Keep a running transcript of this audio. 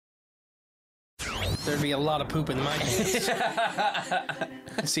There'd be a lot of poop in my pants.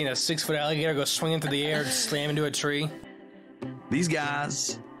 I've seen a 6-foot alligator go swinging through the air and slam into a tree. These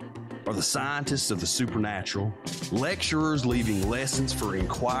guys are the scientists of the supernatural, lecturers leaving lessons for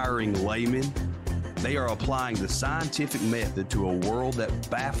inquiring laymen. They are applying the scientific method to a world that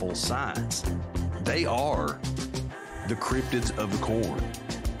baffles science. They are the cryptids of the corn.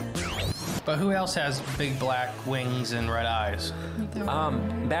 But who else has big black wings and red eyes?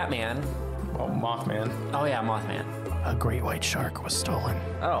 Batman. Oh, Mothman. Oh yeah, Mothman. A great white shark was stolen.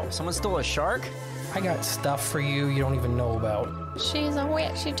 Oh, someone stole a shark? I got stuff for you don't even know about. She's a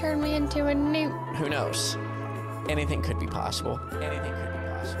witch. She turned me into a newt. Who knows? Anything could be possible. Anything could be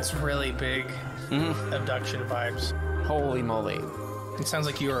possible. It's really big abduction vibes. Holy moly. It sounds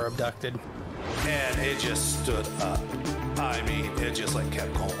like you were abducted. And it just stood up. I mean, it just like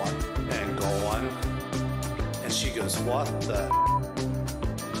kept going and going. And she goes, what the?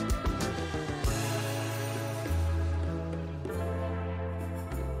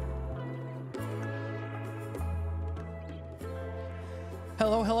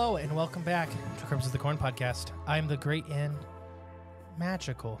 Hello, and welcome back to Cryptids of the Corn podcast. I'm the great and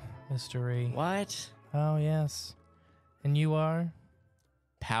magical mystery. What? Oh, yes. And you are?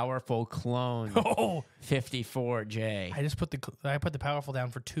 Powerful clone. Oh! 54J. I put the powerful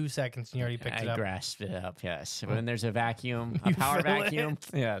down for 2 seconds and you already picked it up. I grasped it up, yes. When there's a vacuum, a You power fill vacuum,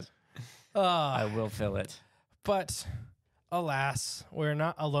 it? yes. I will fill it. But, alas, we're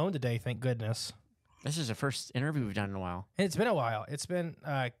not alone today, thank goodness. This is the first interview we've done in a while. It's been a while. It's been,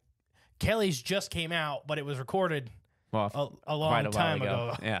 Kelly's just came out, but it was recorded Well, a long time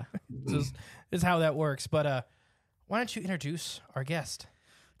ago. Yeah. This is how that works. But why don't you introduce our guest?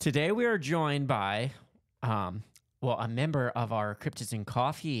 Today we are joined by, a member of our Cryptids and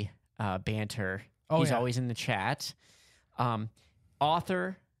Coffee banter. Oh, He's yeah. always in the chat.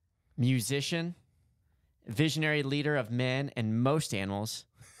 Author, musician, visionary leader of men and most animals.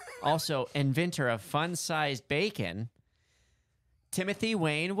 Also, inventor of fun-sized bacon, Timothy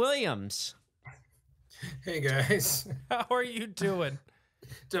Wayne Williams. Hey guys, How are you doing?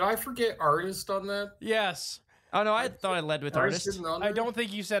 did I forget artist on that? Yes. Oh, no, I thought I led with artist. isn't on I there? don't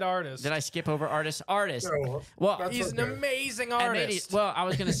think you said artist. Did I skip over artist? Artist. No, Well, that's He's okay. an amazing and maybe, artist. well, I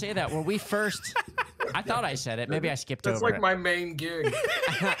was going to say that. When we first, I thought I said it. Maybe I skipped That's over like it. my main gig.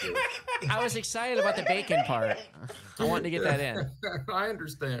 I was excited about the bacon part. I wanted to get that in. I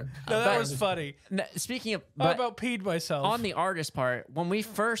understand. No, that but- was funny. Speaking of, I but about peed myself. on the artist part, when we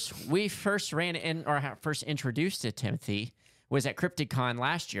first ran in or first introduced to Timothy was at CryptidCon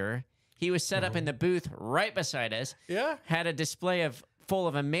last year. He was set up in the booth right beside us. Yeah? Had a display full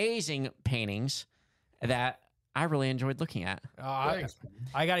of amazing paintings that I really enjoyed looking at. Thanks.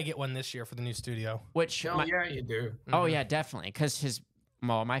 I got to get one this year for the new studio. Which Hell yeah, you do. oh yeah, definitely, because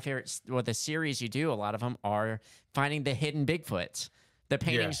my favorite, the series you do, a lot of them are finding the hidden Bigfoots, the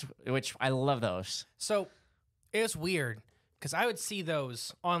paintings, which I love those. So it was weird because I would see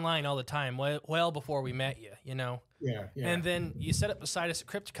those online all the time, well before we met you, you know? Yeah, yeah. And then you set up beside us at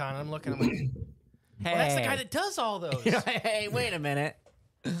CryptidCon, and I'm looking, I'm like, Hey, well, that's the guy that does all those. hey, wait a minute.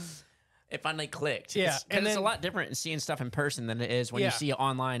 It finally clicked. Yeah, Because and it's a then- lot different in seeing stuff in person than it is when you Yeah. see it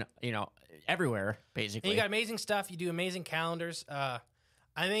online, everywhere, basically. And you got amazing stuff. You do amazing calendars. I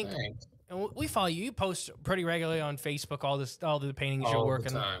think Thanks. and we follow you. You post pretty regularly on Facebook all the paintings you're All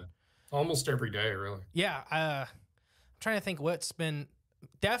working the time. Almost every day, really. Yeah, I'm trying to think what's been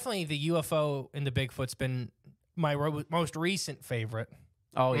definitely the UFO and the Bigfoot's been my most recent favorite.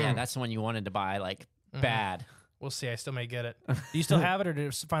 Oh, yeah, that's the one you wanted to buy, bad. We'll see. I still may get it. Do you still have it, or did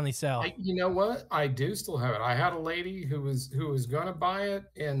it finally sell? You know what? I do still have it. I had a lady who was gonna buy it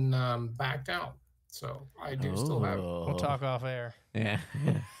and backed out. So I do still have it. We'll talk off air. Yeah.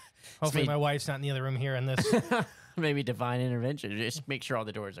 Hopefully, Sweet. my wife's not in the other room hearing this. Maybe divine intervention. Just make sure all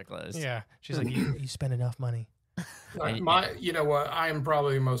the doors are closed. Yeah, she's like, you spend enough money. You know what? I am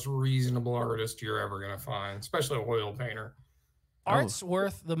probably the most reasonable artist you're ever gonna find, especially an oil painter. Art's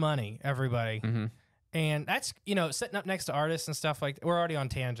worth the money, everybody. Mm-hmm. And that's, sitting up next to artists and stuff like that. We're already on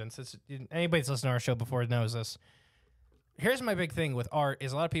tangents. Anybody that's listened to our show before knows this. Here's my big thing with art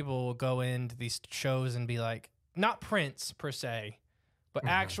is a lot of people will go into these shows and be like, not prints per se, but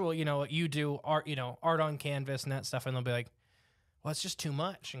actual, what you do, art, art on canvas and that stuff. And they'll be like, well, it's just too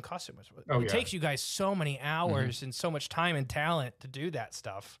much and costs too much. It takes you guys so many hours and so much time and talent to do that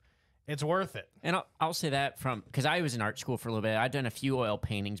stuff. It's worth it. And I'll say that because I was in art school for a little bit. I've done a few oil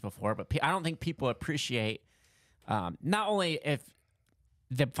paintings before, but I don't think people appreciate not only if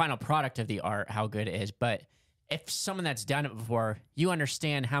the final product of the art, how good it is, but if someone that's done it before, you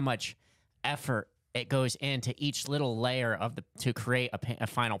understand how much effort it goes into each little layer of to create a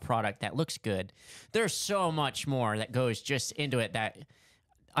final product that looks good. There's so much more that goes just into it that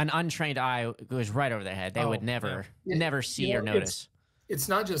an untrained eye goes right over their head. They would never see or notice. It's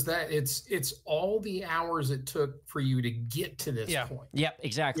not just that. It's all the hours it took for you to get to this point. Yep,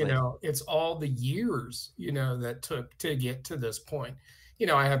 exactly. It's all the years, that took to get to this point.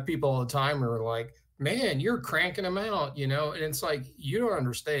 I have people all the time who are like, man, you're cranking them out, and it's like, you don't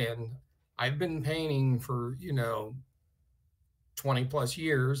understand. I've been painting for, 20 plus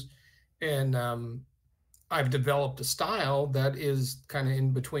years, and I've developed a style that is kind of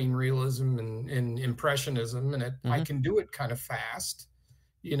in between realism and impressionism, and I can do it kind of fast,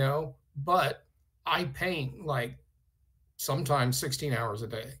 but I paint like sometimes 16 hours a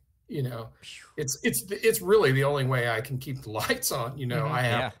day. It's really the only way I can keep the lights on. I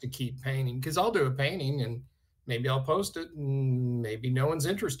have to keep painting, because I'll do a painting and maybe I'll post it and maybe no one's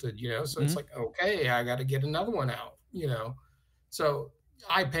interested, so it's like, okay, I got to get another one out, so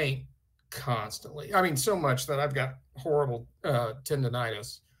I paint constantly. I mean, so much that I've got horrible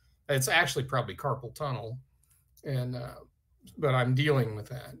tendonitis. It's actually probably carpal tunnel, and but I'm dealing with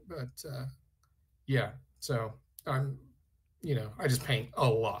that. But so I'm, I just paint a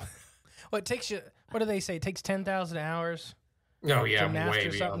lot. Well, it takes you, what do they say? It takes 10,000 hours to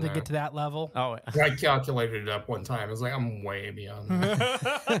master something to get to that level. Oh, I calculated it up one time. I was like, I'm way beyond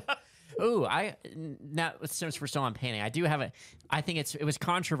that. Ooh, now since we're still on painting, I do have I think it was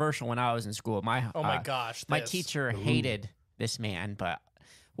controversial when I was in school. My gosh, my teacher hated this man. But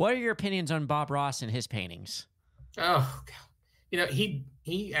what are your opinions on Bob Ross and his paintings? Oh, God.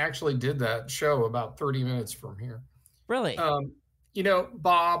 He actually did that show about 30 minutes from here. Really?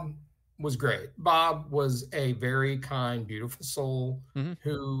 Bob was great. Bob was a very kind, beautiful soul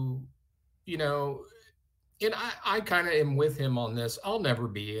who, and I kind of am with him on this. I'll never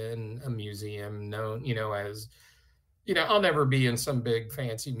be in a museum known, as, I'll never be in some big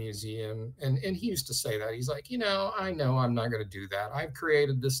fancy museum. And he used to say that. He's like, I know I'm not going to do that. I've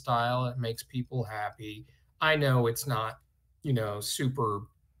created this style. It makes people happy. I know it's not, super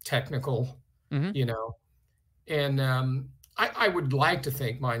technical, and I would like to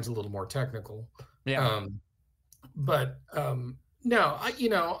think mine's a little more technical. Yeah. No,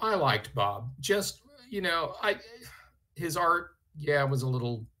 I liked Bob. Just, his art, was a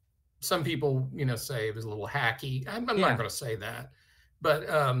little, some people, say it was a little hacky. I'm not going to say that, but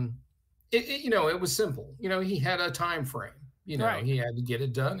it was simple. He had a time frame. Right. He had to get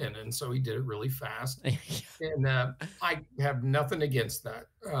it done and so he did it really fast. And I have nothing against that.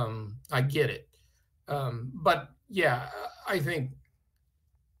 I get it. But I think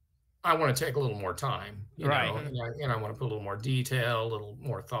I want to take a little more time, right. And I want to put a little more detail, a little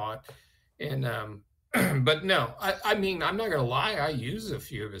more thought. And but no, I mean, I'm not going to lie. I use a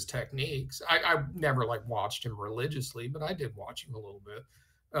few of his techniques. I never watched him religiously, but I did watch him a little bit.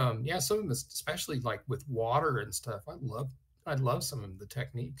 Some of them, especially like with water and stuff. I love some of the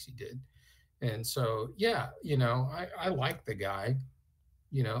techniques he did. And so, I like the guy.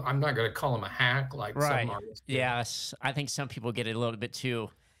 I'm not going to call him a hack like some artists. Yes, I think some people get a little bit too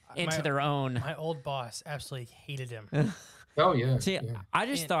into their own. My old boss absolutely hated him. Oh, yeah. See, I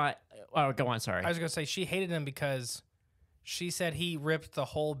just thought... Oh, go on, sorry. I was going to say she hated him because she said he ripped the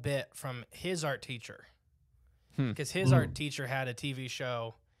whole bit from his art teacher. Because his art teacher had a TV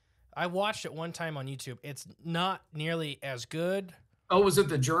show. I watched it one time on YouTube. It's not nearly as good. Oh, was it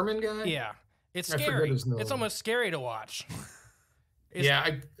the German guy? Yeah. It's scary. It's almost scary to watch.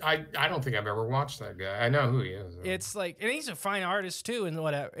 I don't think I've ever watched that guy. I know who he is. It's like, and he's a fine artist too, and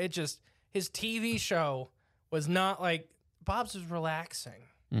whatever. It just, his TV show was not like, Bob's was relaxing.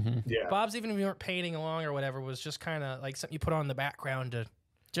 Yeah. Bob's, even if you weren't painting along or whatever, was just kind of like something you put on in the background to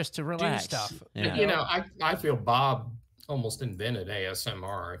relax. do stuff. Yeah. I feel Bob almost invented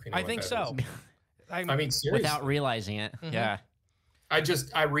ASMR. If you know I think so. I mean, seriously. Without realizing it. Yeah.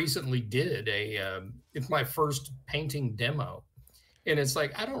 I recently did it's my first painting demo. And it's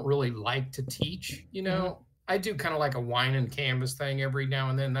like, I don't really like to teach, I do kind of like a wine and canvas thing every now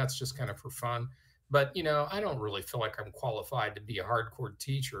and then. That's just kind of for fun. But, I don't really feel like I'm qualified to be a hardcore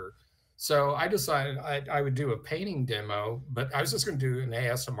teacher. So I decided I would do a painting demo, but I was just going to do an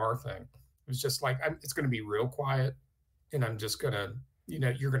ASMR thing. It was just like, it's going to be real quiet. And I'm just going to,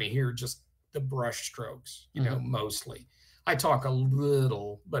 you're going to hear just the brush strokes, mostly. I talk a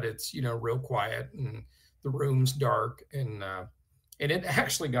little, but it's, real quiet and the room's dark. And it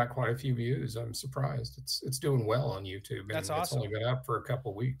actually got quite a few views. I'm surprised. It's doing well on YouTube. And That's awesome. It's only been up for a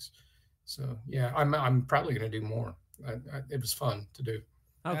couple of weeks. So yeah, I'm probably going to do more. It was fun to do.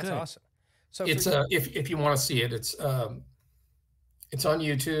 Oh, That's good. awesome. So It's if you want to see it, it's on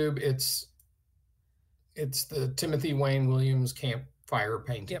YouTube. It's the Timothy Wayne Williams campfire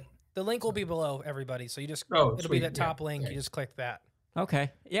painting. Yep. The link will be below, everybody. So you just it'll be sweet. that top Yeah, link. thanks. You just click that.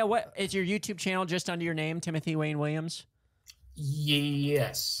 Okay. Yeah. What is your YouTube channel? Just under your name, Timothy Wayne Williams.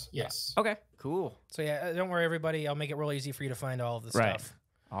 Yes. Okay. Cool. So yeah, don't worry, everybody. I'll make it real easy for you to find all of the Right. stuff.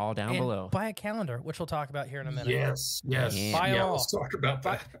 All down And below. buy a calendar, which we'll talk about here in a minute. Yes. Yeah. Buy all. Let's talk about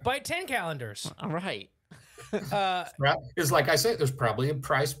that. Buy 10 calendars. All right. It's like I said, there's probably a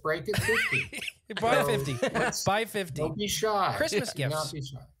price break at 50. Buy So 50. Buy 50. Don't be shy. Christmas Do not gifts. be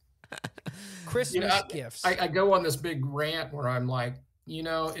shy. Christmas gifts. I go on this big rant where I'm like,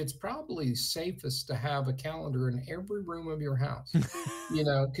 it's probably safest to have a calendar in every room of your house,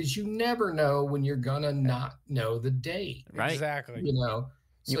 because you never know when you're gonna not know the date, Right. Exactly.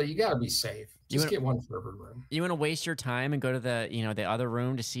 So you got to be safe. Just get one for every room. You want to waste your time and go to the other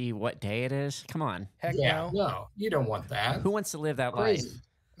room to see what day it is? Come on. Heck Yeah, no. no, you don't want that. Who wants to live that Crazy. life?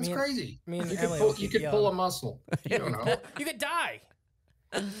 It's Me and- crazy. me and You Emily could will pull, you keep could pull a yelling. muscle. You don't know. You could die.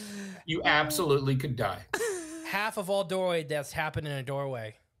 You absolutely could die. Half of all doorway deaths happen in a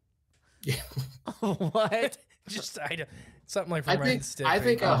doorway. Yeah. What? Just something like I from think Stick.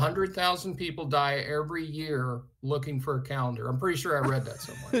 100,000 people die every year looking for a calendar. I'm pretty sure I read that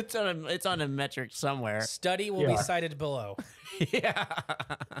somewhere. It's on a metric somewhere. Study will be Yeah. cited below. Yeah.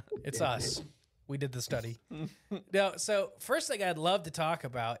 It's us. We did the study. No, so first thing I'd love to talk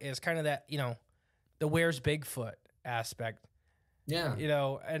about is kind of that, the where's Bigfoot aspect. Yeah.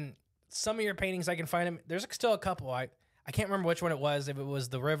 And some of your paintings I can find them. There's still a couple. I can't remember which one it was. If it was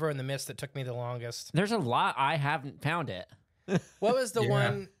the river and the mist that took me the longest. There's a lot. I haven't found it. What was the Yeah.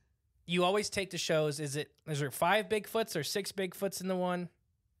 one you always take to shows? Is there 5 Bigfoots or 6 Bigfoots in the one?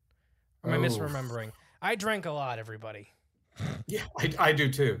 Or am I Oh. misremembering? I drank a lot, everybody. Yeah, I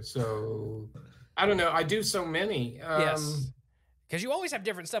do too. So I don't know. I do so many. Yes. Because you always have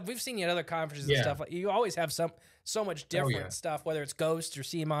different stuff. We've seen you at other conferences and Yeah. stuff. Like you always have so much different yeah. stuff, whether it's ghosts or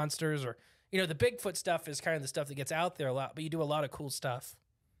sea monsters or the Bigfoot stuff is kind of the stuff that gets out there a lot, but you do a lot of cool stuff.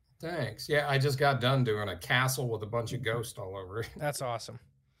 Thanks. Yeah, I just got done doing a castle with a bunch of ghosts all over it. That's awesome.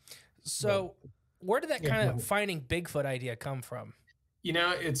 So where did that kind of finding Bigfoot idea come from?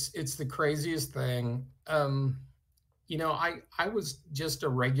 It's the craziest thing. I was just a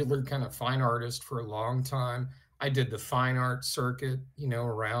regular kind of fine artist for a long time. I did the fine art circuit,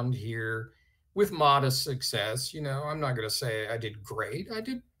 around here with modest success. I'm not going to say I did great. I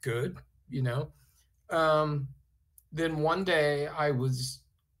did good, Then one day I was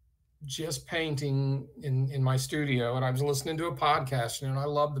just painting in my studio and I was listening to a podcast, and I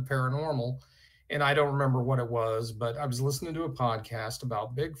love the paranormal, and I don't remember what it was, but I was listening to a podcast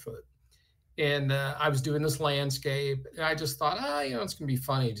about Bigfoot. And I was doing this landscape, and I just thought, it's gonna be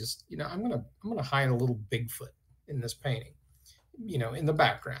funny. Just I'm gonna hide a little Bigfoot in this painting, in the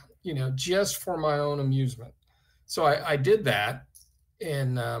background, just for my own amusement. So I did that,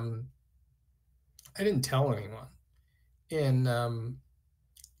 and I didn't tell anyone. And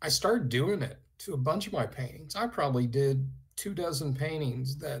I started doing it to a bunch of my paintings. I probably did 24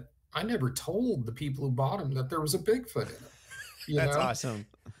 paintings that I never told the people who bought them that there was a Bigfoot in it. That's awesome.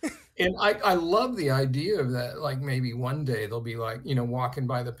 And I love the idea of that. Like maybe one day they'll be like, walking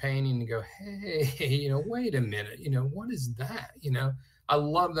by the painting and go, hey, wait a minute, what is that? I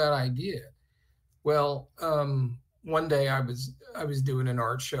love that idea. Well, one day I was doing an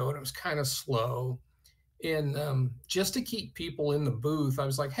art show and it was kind of slow. And just to keep people in the booth, I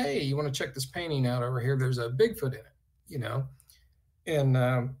was like, hey, you want to check this painting out over here? There's a Bigfoot in it, And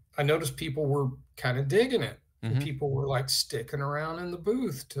I noticed people were kind of digging it. Mm-hmm. People were like sticking around in the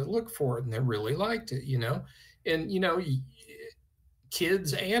booth to look for it, and they really liked it, And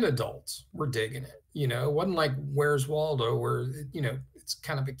kids and adults were digging it. It wasn't like Where's Waldo, where it's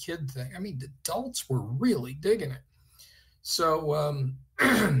kind of a kid thing. I mean, the adults were really digging it. So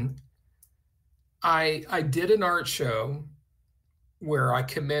I did an art show where I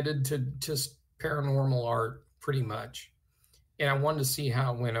committed to just paranormal art pretty much, and I wanted to see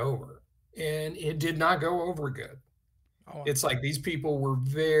how it went over. And it did not go over good. Oh, It's like these people were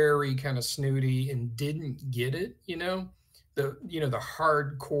very kind of snooty and didn't get it, the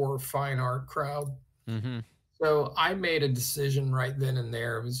hardcore fine art crowd. Mm-hmm. So I made a decision right then and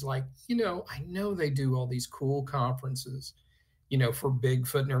there. It was like, I know they do all these cool conferences, for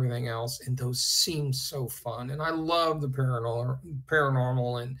Bigfoot and everything else, and those seem so fun. And I love the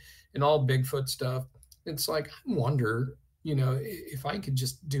paranormal and all Bigfoot stuff. It's like, I wonder, if I could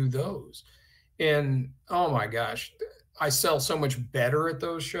just do those. And oh my gosh, I sell so much better at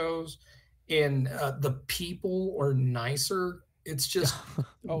those shows, and the people are nicer. It's just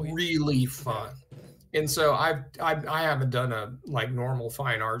really fun. And so I haven't done a like normal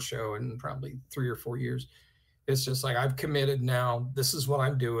fine art show in probably 3 or 4 years. It's just like I've committed now. This is what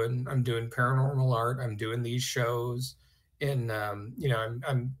I'm doing. I'm doing paranormal art. I'm doing these shows, and you know,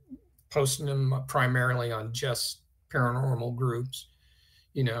 I'm posting them primarily on just paranormal groups.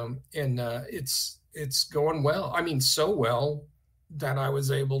 You know, and it's going well. I mean, so well that I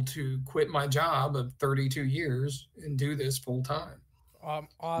was able to quit my job of 32 years and do this full time.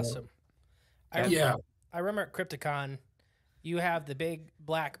 Awesome. Yeah. I remember at Crypticon, you have the big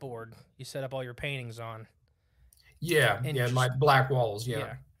blackboard you set up all your paintings on. Yeah, And yeah, just- my black walls,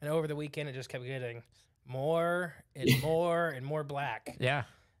 yeah. And over the weekend, it just kept getting more and more and more black. Yeah.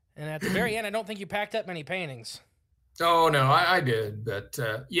 And at the very end, I don't think you packed up many paintings. Oh no, I did, but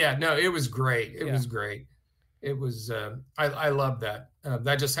yeah, no, it was great. It Yeah. was great. It was I love that.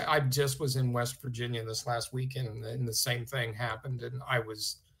 I just was in West Virginia this last weekend, and the same thing happened, and I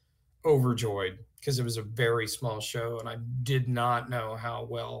was overjoyed because it was a very small show, and I did not know how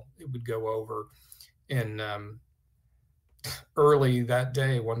well it would go over. And early that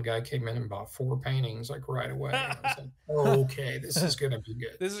day, one guy came in and bought 4 paintings like right away. And I was like, okay, this is gonna be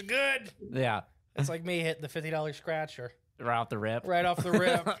good. This is good. Yeah. It's like me hitting the $50 scratcher Right off the rip. right off the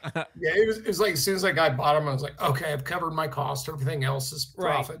rip. Yeah, it was like as soon as that guy bought them, I was like, okay, I've covered my cost. Everything else is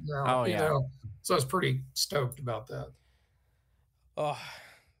Right. profit now. Oh, you yeah. know? So I was pretty stoked about that. Oh,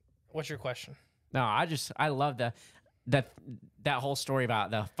 what's your question? No, I love that whole story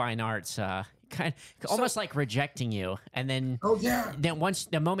about the fine arts, kind of almost like rejecting you, and then Oh yeah. once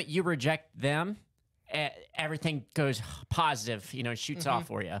the moment you reject them, everything goes positive, you know, shoots off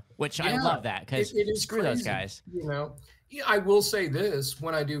for you, which I Yeah, love that because it is screw those crazy, guys. You know, yeah, I will say this: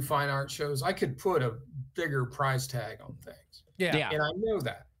 when I do fine art shows, I could put a bigger price tag on things, Yeah. and I know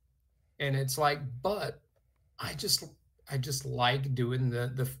that. And it's like, but I just like doing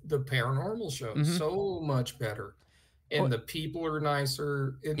the paranormal shows Mhm. so much better, and Well- the people are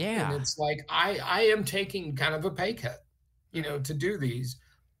nicer. And, Yeah. and it's like I am taking kind of a pay cut, you know, to do these,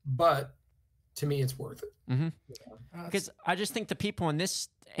 but to me, it's worth it. Because I just think the people in this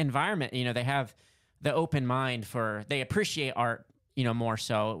environment, you know, they have the open mind they appreciate art, you know, more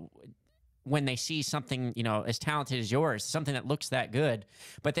so when they see something, you know, as talented as yours, something that looks that good,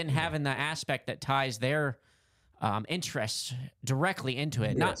 but then having the aspect that ties their interests directly into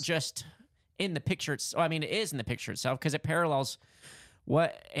it, not Yes. just in the picture. I mean, it is in the picture itself because it parallels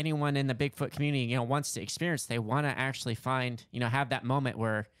what anyone in the Bigfoot community, you know, wants to experience. They want to actually find, you know, have that moment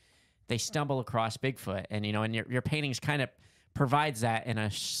where they stumble across Bigfoot, and you know, and your paintings kind of provides that in a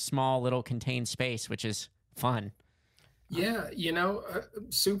small little contained space, which is fun. Yeah, you know,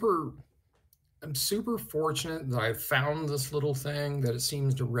 I'm super fortunate that I found this little thing that it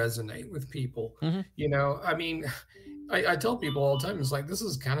seems to resonate with people. Mhm. You know, I mean, I tell people all the time, it's like, this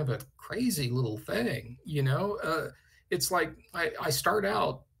is kind of a crazy little thing, you know? It's like, I start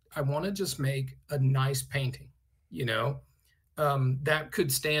out, I want to just make a nice painting, you know, that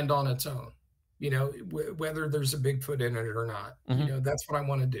could stand on its own, you know, whether there's a Bigfoot in it or not, you know, that's what I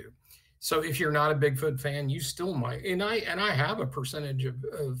want to do. So if you're not a Bigfoot fan, you still might. And I have a percentage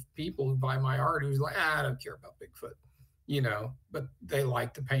of people who buy my art who's like, I don't care about Bigfoot, you know, but they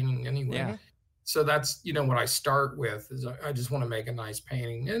like the painting anyway. Yeah. So that's, you know, what I start with is I just want to make a nice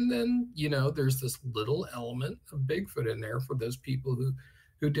painting. And then, you know, there's this little element of Bigfoot in there for those people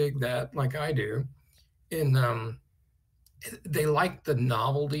who dig that like I do. And they like the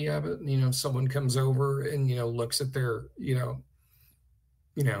novelty of it. You know, someone comes over and, you know, looks at their, you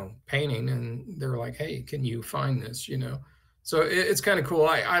know, painting, and they're like, hey, can you find this, you know? So it's kind of cool.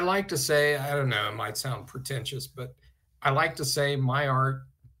 I like to say, I don't know, it might sound pretentious, but I like to say my art,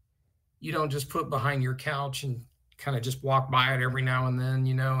 you don't just put behind your couch and kind of just walk by it every now and then,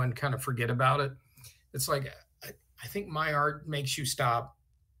 you know, and kind of forget about it. It's like, I think my art makes you stop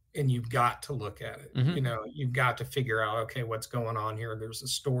and you've got to look at it. Mhm. You know, you've got to figure out, okay, what's going on here? There's a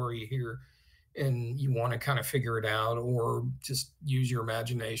story here, and you want to kind of figure it out, or just use your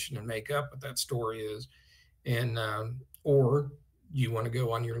imagination and make up what that story is. And, or you want to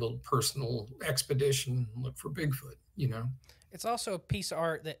go on your little personal expedition and look for Bigfoot, you know? It's also a piece of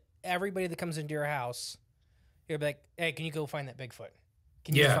art that everybody that comes into your house, you're like, hey, can you go find that Bigfoot?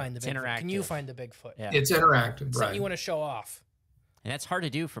 Can you Yeah, find the it's Bigfoot? Can you interactive. find the Bigfoot? Yeah. It's interactive, Something right? you want to show off. And that's hard to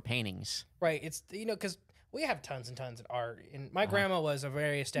do for paintings. Right. It's, you know, because we have tons and tons of art. And my Uh-huh. grandma was a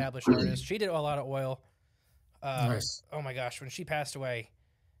very established artist. She did a lot of oil. Nice. Oh my gosh, when she passed away,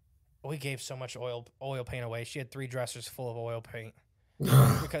 we gave so much oil paint away. She had 3 dressers full of oil paint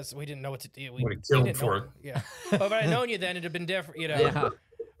because we didn't know what to do. We Would've killed didn't for know, it. Yeah. But if I'd known you then, it'd have been different, you know. Yeah.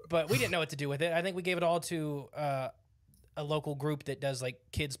 But we didn't know what to do with it. I think we gave it all to a a local group that does like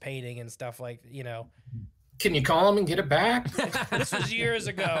kids painting and stuff like, you know. Can you call them and get it back? This was years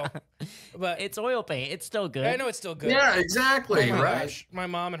ago, but It's oil paint. It's still good. I know it's still good. Yeah, exactly. Oh my Right. gosh, my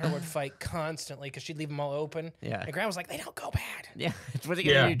mom and her would fight constantly because she'd leave them all open. Yeah. And Grandma was like, they don't go bad. Yeah. What's it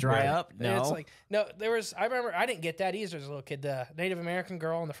gonna Yeah, do? Dry right. up? And No. it's like, no, I remember I didn't get that either as a little kid. The Native American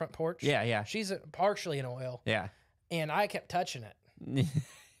girl on the front porch. Yeah. She's partially in oil. Yeah. And I kept touching it.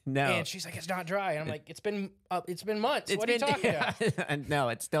 No. And she's like, it's not dry. And I'm like, it's been months. What are you talking about? No,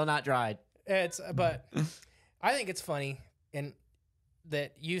 it's still not dried. But I think it's funny and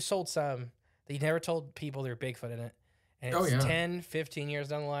that you sold some that you never told people they're Bigfoot in it. And it's 10, 15 years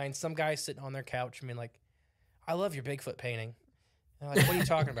down the line, some guy sitting on their couch and being like, I love your Bigfoot painting. And I'm like, what are you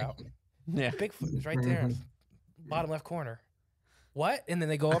talking about? Yeah. Bigfoot is right there, bottom left corner. What? And then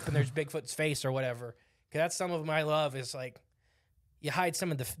they go up and there's Bigfoot's face or whatever. Because that's some of my love is like, you hide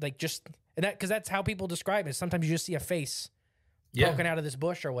some of the, like just, and that, because that's how people describe it. Sometimes you just see a face poking out of this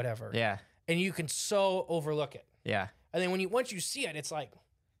bush or whatever. Yeah. And you can so overlook it. Yeah. And then once you see it, it's like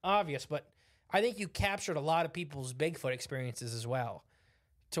obvious. But I think you captured a lot of people's Bigfoot experiences as well,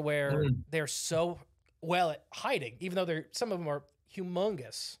 to where they're so well at hiding, even though some of them are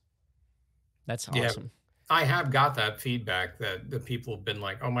humongous. That's awesome. Yeah. I have got that feedback that the people have been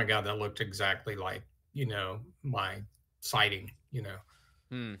like, oh my God, that looked exactly like, my sighting,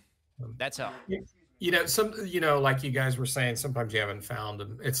 That's all. Like you guys were saying, sometimes you haven't found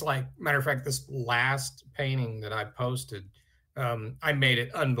them. It's like, matter of fact, this last painting that I posted, I made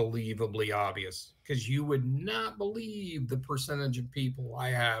it unbelievably obvious because you would not believe the percentage of people I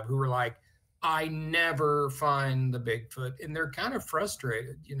have who are like, I never find the Bigfoot, and they're kind of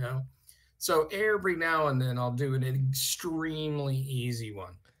frustrated, So every now and then I'll do an extremely easy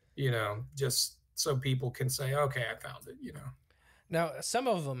one, just so people can say, okay, I found it, Now, some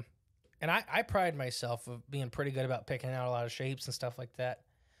of them, and I pride myself of being pretty good about picking out a lot of shapes and stuff like that.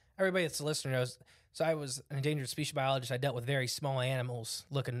 Everybody that's a listener knows. So I was an endangered species biologist. I dealt with very small animals,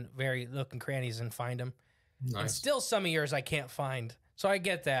 looking crannies and find them. Nice. And still some of yours I can't find. So I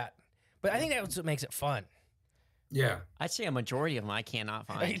get that. But I think that's what makes it fun. Yeah. I'd say a majority of them I cannot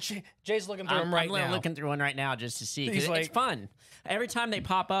find. Jay's looking through them right now. I'm looking through one right now just to see. He's Because like- it's fun. Every time they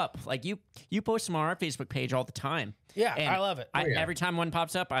pop up, like you post them on our Facebook page all the time. Yeah, And I love it. Every time one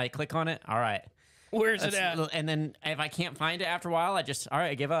pops up, I click on it. All right. Where's it at? And then if I can't find it after a while,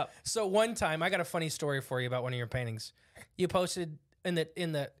 I give up. So one time, I got a funny story for you about one of your paintings. You posted in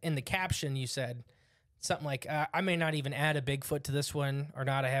the caption, you said something like, "I may not even add a Bigfoot to this one or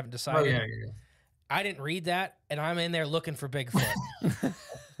not. I haven't decided." Oh yeah. I didn't read that, and I'm in there looking for Bigfoot.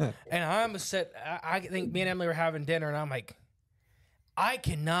 And I think me and Emily were having dinner, and I'm like, I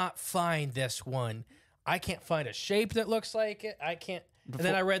cannot find this one. I can't find a shape that looks like it. I can't. And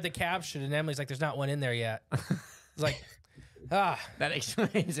then I read the caption, and Emily's like, there's not one in there yet. It's like, That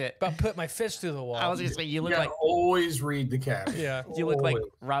explains it. about put my fist through the wall. I was gonna say you look You like gotta always read the caption. Yeah. you look like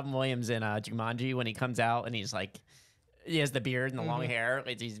Robin Williams in Jumanji when he comes out and he's like, he has the beard and the long hair.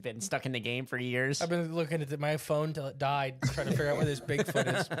 Like he's been stuck in the game for years. I've been looking at my phone till it died, trying to figure out where this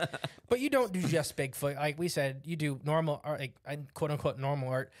Bigfoot is. But you don't do just Bigfoot. Like we said, you do normal art, like quote unquote normal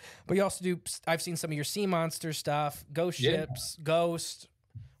art. But you also do, I've seen some of your sea monster stuff, ghost ships, ghost.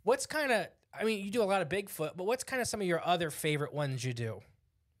 What's kind of, I mean, you do a lot of Bigfoot, but what's kind of some of your other favorite ones you do?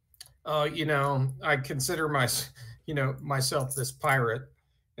 I consider myself this pirate.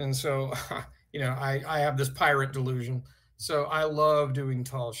 And so, I have this pirate delusion. So I love doing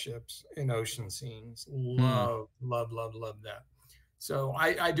tall ships and ocean scenes. Love that. So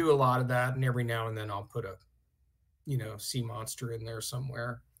I do a lot of that. And every now and then I'll put a, sea monster in there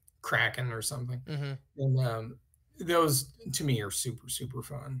somewhere, Kraken or something. Mm-hmm. And those to me are super, super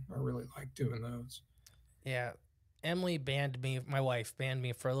fun. I really like doing those. Yeah. Emily my wife banned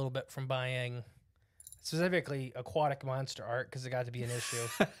me for a little bit from buying specifically aquatic monster art because it got to be an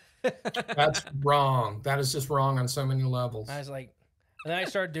issue. That's wrong. That is just wrong on so many levels. I was like, and then I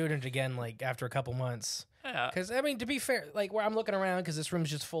started doing it again, like after a couple months. Yeah. Because I mean, to be fair, like where I'm looking around, because this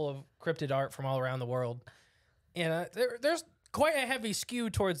room's just full of cryptid art from all around the world, and there's quite a heavy skew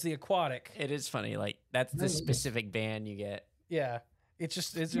towards the aquatic. It is funny. Like that's the specific band you get. Yeah, it's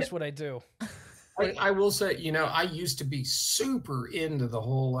just what I do. I will say, I used to be super into the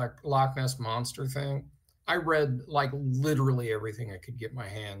whole Loch Ness Monster thing. I read like literally everything I could get my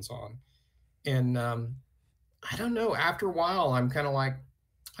hands on. And I don't know, after a while, I'm kind of like,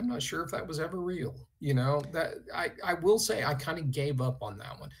 I'm not sure if that was ever real. That I will say I kind of gave up on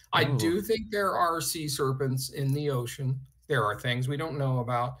that one. Ooh. I do think there are sea serpents in the ocean. There are things we don't know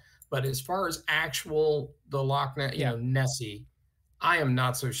about. But as far as the Loch Ness, Nessie, I am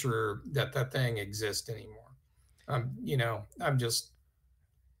not so sure that thing exists anymore. I'm just.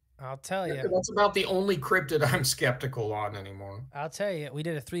 I'll tell you. That's about the only cryptid I'm skeptical on anymore. I'll tell you. We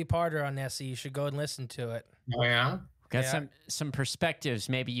did a 3-parter on Nessie. You should go and listen to it. Oh yeah. Got Yeah. some perspectives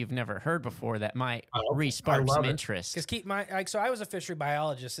maybe you've never heard before that might I re-spark love some it. interest. Because so I was a fishery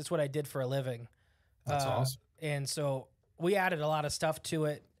biologist. It's what I did for a living. That's awesome. And so we added a lot of stuff to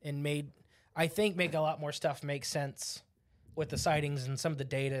it and make a lot more stuff make sense with the sightings and some of the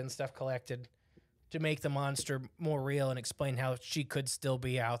data and stuff collected to make the monster more real and explain how she could still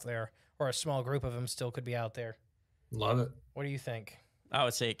be out there, or a small group of them still could be out there. Love it. What do you think? I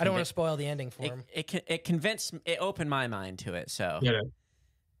would say I don't want to spoil the ending for him. It opened my mind to it. So Yeah.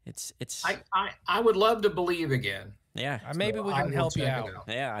 it's I would love to believe again. yeah. Maybe we can will help you check it out.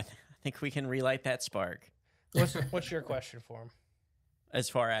 Yeah, I think we can relight that spark. What's your question for him? As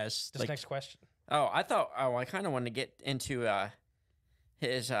far as Just next question. I kind of wanted to get into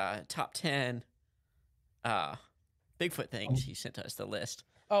his top 10 Bigfoot things. He sent us the list.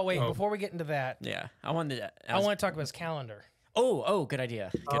 Oh wait, before we get into that, Yeah, I want to talk about his calendar. Oh, good idea.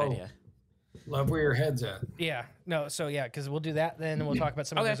 Good idea. Love where your head's at. Yeah, no, so yeah, because we'll do that, then we'll talk about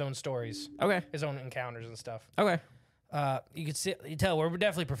some of his own stories, Okay. his own encounters and stuff. Okay. You tell we're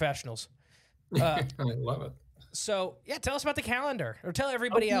definitely professionals. I love it. So yeah, tell us about the calendar, or tell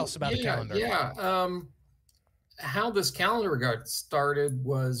everybody else about the calendar. Yeah. How this calendar got started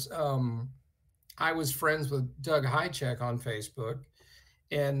was I was friends with Doug Hycheck on Facebook,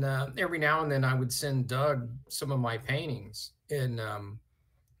 and every now and then I would send Doug some of my paintings, and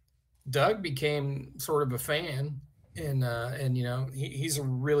Doug became sort of a fan, and he's a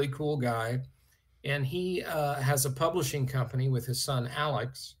really cool guy, and he has a publishing company with his son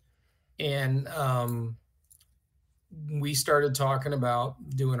Alex, and we started talking about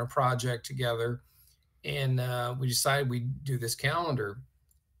doing a project together, and we decided we'd do this calendar,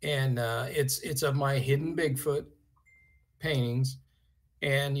 and it's of my hidden Bigfoot paintings,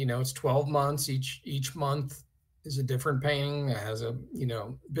 and it's 12 months. Each month is a different painting that has a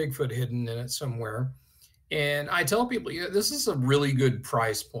Bigfoot hidden in it somewhere. And I tell people, this is a really good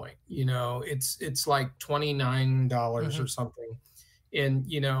price point. It's like $29 or something, and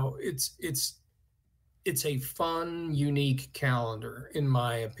it's a fun, unique calendar, in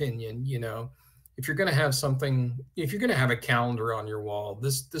my opinion. If you're going to have something, if you're going to have a calendar on your wall,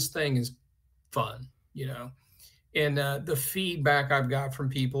 this thing is fun, and the feedback I've got from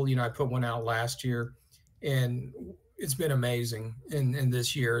people, I put one out last year and it's been amazing. And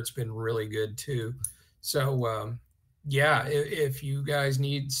this year it's been really good too. So, if you guys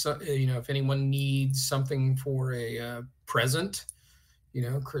need, if anyone needs something for a present,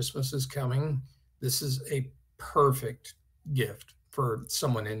 Christmas is coming. This is a perfect gift for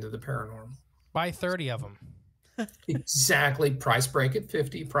someone into the paranormal. Buy 30 of them. Exactly. Price break at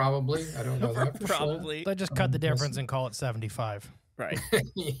 50, probably. I don't know that for Probably. They'll just cut the difference and call it 75. Right. sure.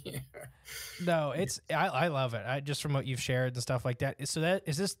 Yeah. No, I love it. Just from what you've shared and stuff like that. So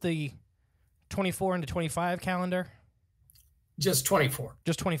is this the 24 into 25 calendar? Just 24.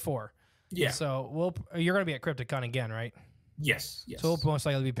 Just 24. Yeah. So you're going to be at CrypticCon again, right? Yes. So we'll most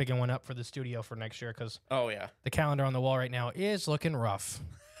likely be picking one up for the studio for next year, because Oh yeah. the calendar on the wall right now is looking rough.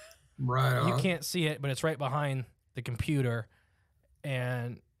 Right on. You can't see it, but it's right behind the computer,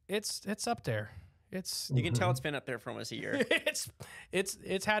 and it's up there. You can tell it's been up there for almost a year.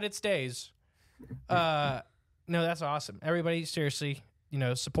 it's had its days. No, that's awesome. Everybody, seriously,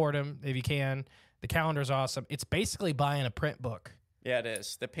 support him if you can. The calendar's awesome. It's basically buying a print book. Yeah, it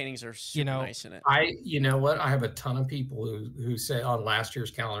is. The paintings are super nice in it. You know what? I have a ton of people who say on last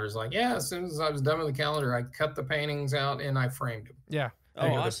year's calendar is like, yeah, as soon as I was done with the calendar, I cut the paintings out and I framed them. Yeah. Oh,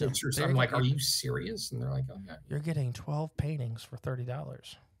 awesome. The pictures. I'm like, are you serious? And they're like, oh, yeah. You're getting 12 paintings for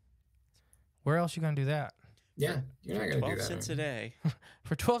 $30. Where else you gonna do that? Yeah, you're not going to do 12 that. cents a day.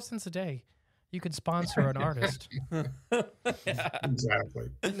 For 12 cents a day, you could sponsor an artist. Exactly.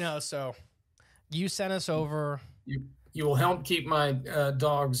 No, so you sent us over. You will help keep my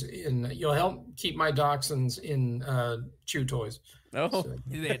dogs in. You'll help keep my dachshunds in chew toys. Oh, So,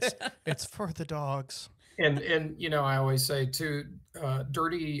 It's for the dogs. and I always say too,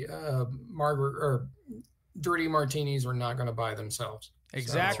 dirty dirty martinis are not going to buy themselves.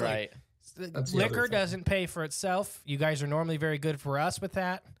 Exactly. that's right. That's the other Liquor thing. doesn't pay for itself. You guys are normally very good for us with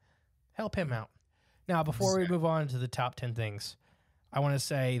that. Help him out. Now, before we move on to the top 10 things, I want to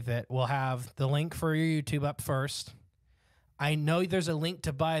say that we'll have the link for your YouTube up first. I know there's a link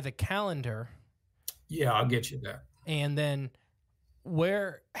to buy the calendar. Yeah, I'll get you that. And then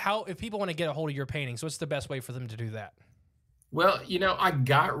if people want to get a hold of your paintings, what's the best way for them to do that? Well, I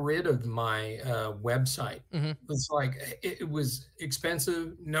got rid of my website. Mhm. It's like it was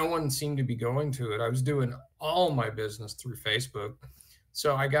expensive. No one seemed to be going to it. I was doing all my business through Facebook.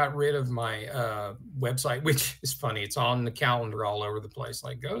 So I got rid of my website, which is funny. It's on the calendar all over the place.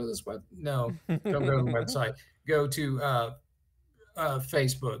 Like, go to this web. No, don't go to the website. Go to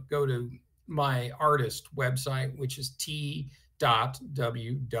Facebook. Go to my artist website, which is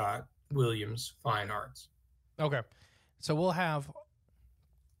t.w.williams Fine Arts. Okay. So we'll have.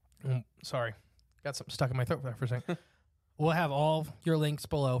 Sorry, got something stuck in my throat there for a second. We'll have all your links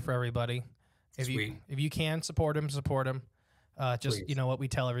below for everybody. If Sweet. you can support them, support them. Just Please. you know what we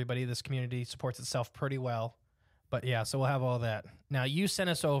tell everybody, this community supports itself pretty well. But yeah, so we'll have all that. Now you sent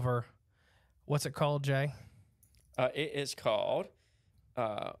us over. What's it called, Jay? It is called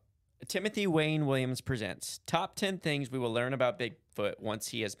Timothy Wayne Williams Presents Top 10 Things We Will Learn About Bigfoot Once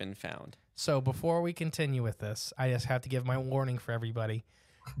He Has Been Found. So before we continue with this, I just have to give my warning for everybody.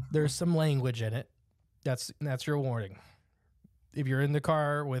 There's some language in it. That's your warning. If you're in the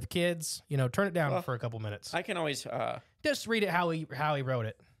car with kids, turn it down for a couple minutes. I can always Just read it how he wrote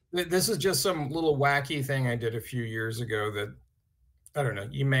it. This is just some little wacky thing I did a few years ago that, I don't know,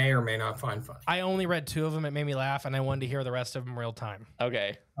 you may or may not find funny. I only read 2 of them. It made me laugh, and I wanted to hear the rest of them real time.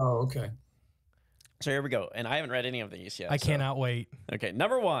 Okay. Oh, okay. So here we go. And I haven't read any of these yet. I cannot wait. Okay,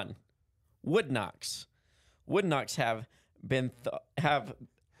 number 1, wood knocks. Wood knocks have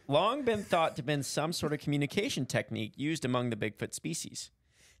long been thought to have been some sort of communication technique used among the Bigfoot species.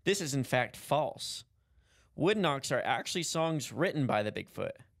 This is in fact false. Wood knocks are actually songs written by the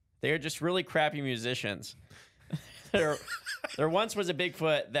Bigfoot. They are just really crappy musicians. There once was a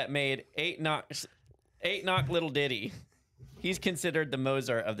Bigfoot that made 8 knock little ditty. He's considered the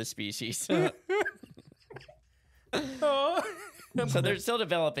Mozart of the species. So they're still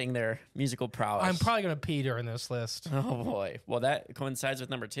developing their musical prowess. I'm probably going to pee during this list. Oh, boy. Well, that coincides with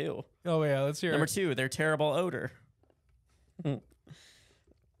number 2. Oh, yeah. Let's hear Number it. 2, their terrible odor.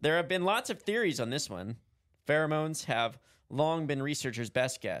 There have been lots of theories on this one. Pheromones have long been researchers'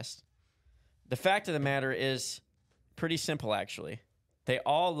 best guess. The fact of the matter is pretty simple, actually. They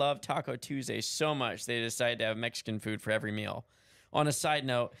all love Taco Tuesday so much they decided to have Mexican food for every meal. On a side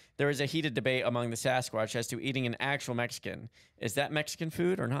note, there is a heated debate among the Sasquatch as to eating an actual Mexican. Is that Mexican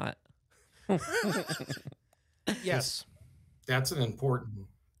food or not? Yes. That's an important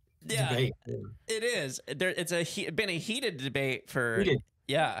debate. It is. It's been a heated debate for Heated.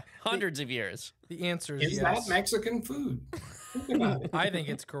 hundreds of years. The answer is Is yes. that Mexican food? Think about it. I think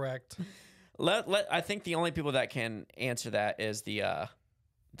it's correct. I think the only people that can answer that is the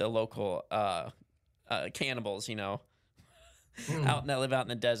local cannibals, that live out in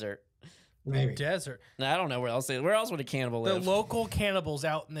the desert. Maybe. Desert. I don't know where else would a cannibal The live? local cannibals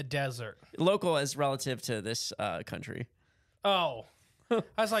out in the desert. Local is relative to this country. Oh. I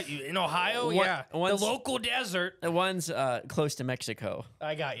was like, in Ohio? One- Yeah. once- The local desert. The ones close to Mexico.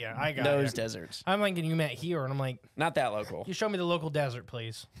 I got you. Those deserts. I'm thinking you meant here, and I'm like, Not that local. you show me the local desert,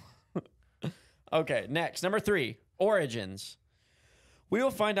 please. Okay, next. Number 3, origins. We will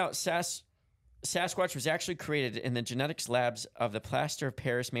find out Sasquatch was actually created in the genetics labs of the plaster of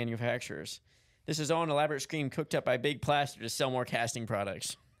Paris manufacturers. This is all an elaborate scheme cooked up by Big Plaster to sell more casting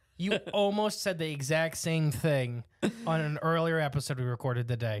products. You almost said the exact same thing on an earlier episode we recorded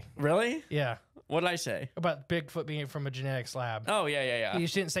today. Really? Yeah. What did I say? About Bigfoot being from a genetics lab. Oh, yeah. You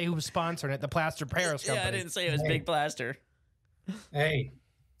didn't say who was sponsoring it, the Plaster Paris company. Yeah, I didn't say it was Big Plaster. Hey,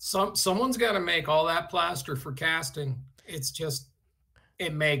 someone's got to make all that plaster for casting.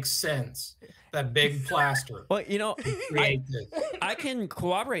 It makes sense. That Big Plaster. Well, Create this. I can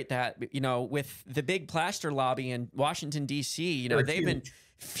corroborate that, with the Big Plaster lobby in Washington D.C. They're They've been huge.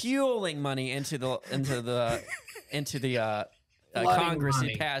 fueling money into the Flooding Congress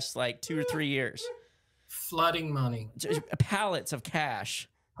money. the past like 2 or 3 years. Flooding money. Just pallets of cash.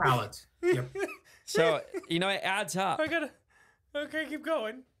 Pallets. Yep. So it adds up. Okay, keep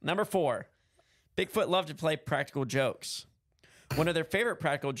going. Number 4, Bigfoot loved to play practical jokes. One of their favorite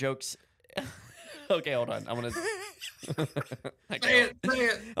practical jokes. Okay, hold on. I want to. Say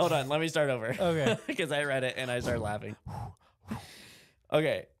it. Hold on. Let me start over. Okay. Because I read it and I started laughing.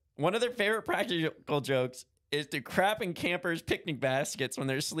 Okay. One of their favorite practical jokes is to crap in campers' picnic baskets when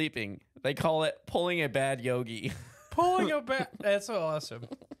they're sleeping. They call it pulling a bad yogi. Pulling a bat. That's so awesome.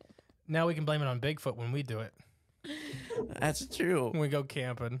 Now we can blame it on Bigfoot when we do it. That's true. When we go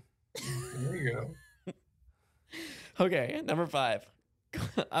camping. There you go. Okay, number 5.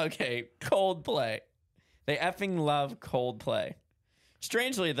 Okay, Coldplay. They effing love Coldplay.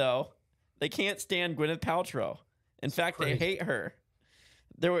 Strangely, though, they can't stand Gwyneth Paltrow. In fact, they hate her.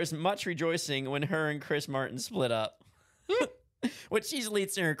 There was much rejoicing when her and Chris Martin split up. Which she's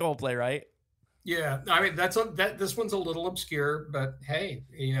lead singer of Coldplay, right? Yeah, I mean this one's a little obscure, but hey,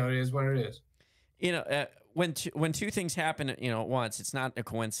 it is what it is. When two things happen, at once, it's not a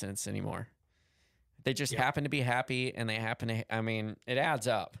coincidence anymore. They just happen to be happy, and they happen to. I mean, it adds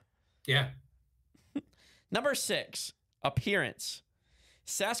up. Yeah. Number 6, appearance.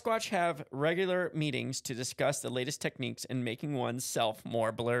 Sasquatch have regular meetings to discuss the latest techniques in making oneself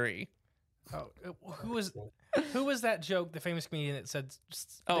more blurry. Oh, who was that joke? The famous comedian that said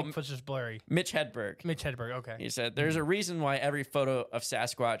Bigfoot's just blurry. Mitch Hedberg. Mitch Hedberg. Okay. He said, "There's a reason why every photo of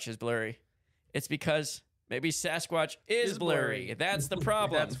Sasquatch is blurry. It's because maybe Sasquatch is blurry. That's the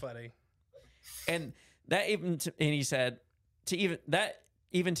problem." That's funny. And that and he said,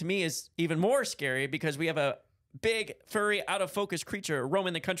 even to me is even more scary because we have a big, furry, out of focus creature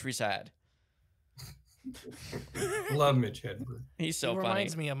roaming the countryside. Love Mitch Hedberg. He's so funny.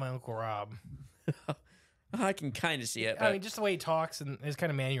 Reminds me of my Uncle Rob. I can kind of see it. I mean, just the way he talks and his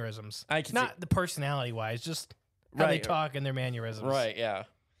kind of mannerisms. I can Not the personality wise, just how they talk and their mannerisms. Right, yeah.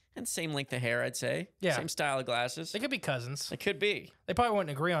 And same length of hair, I'd say. Yeah. Same style of glasses. They could be cousins. It could be. They probably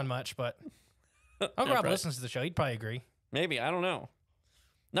wouldn't agree on much, but Uncle Rob listens to the show. He'd probably agree. Maybe. I don't know.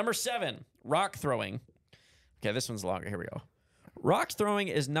 Number 7, rock throwing. Okay, this one's longer. Here we go. Rock throwing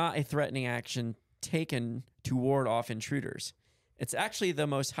is not a threatening action taken to ward off intruders. It's actually the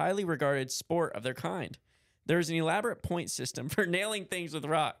most highly regarded sport of their kind. There's an elaborate point system for nailing things with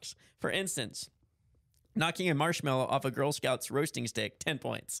rocks. For instance, knocking a marshmallow off a Girl Scout's roasting stick, 10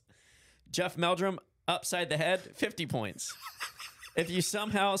 points. Jeff Meldrum, upside the head, 50 points. If you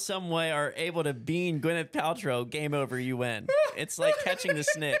somehow, some way are able to bean Gwyneth Paltrow, game over, you win. It's like catching the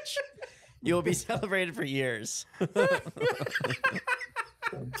snitch. You will be celebrated for years.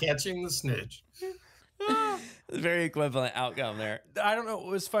 Catching the snitch. Very equivalent outcome there. I don't know what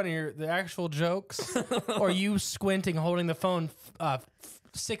was funnier, the actual jokes or you squinting, holding the phone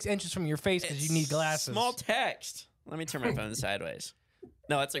 6 inches from your face because you need glasses. Small text. Let me turn my phone sideways.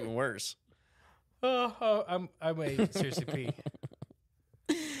 No, that's even worse. I might seriously pee.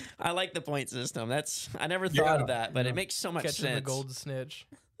 I like the point system. I never thought of that, but it makes so much Catching sense. the golden snitch.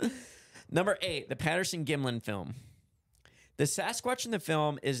 Number 8, the Patterson-Gimlin film. The Sasquatch in the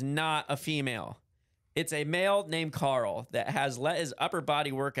film is not a female. It's a male named Carl that has let his upper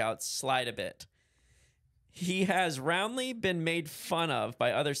body workouts slide a bit. He has roundly been made fun of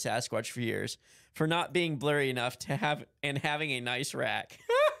by other Sasquatch for years for not being blurry enough to have and having a nice rack.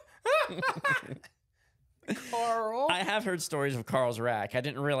 Carl? I have heard stories of Carl's rack. I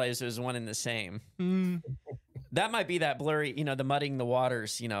didn't realize it was one and the same. That might be that blurry, the mudding the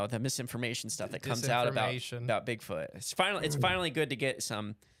waters, the misinformation stuff that comes out about Bigfoot. It's finally good to get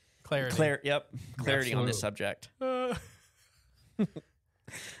some clarity on this subject.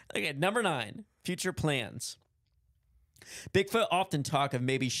 Okay, number 9, future plans. Bigfoot often talk of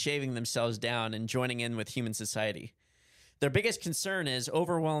maybe shaving themselves down and joining in with human society. Their biggest concern is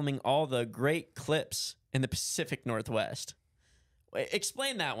overwhelming all the great clips in the Pacific Northwest. Wait,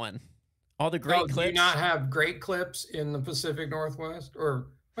 explain that one. All the great clips. Do you not have great clips in the Pacific Northwest? Or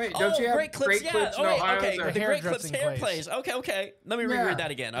wait, don't you have great clips? Great clips in Ohio? Okay, the great clips dressing hair place. plays. Okay. Let me reread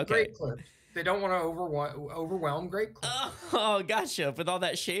that again. Okay. Great clips. They don't want to overwhelm great clips. Oh, gotcha. With all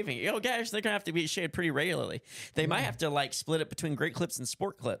that shaving. Oh, gosh, they're going to have to be shaved pretty regularly. They might have to, split it between great clips and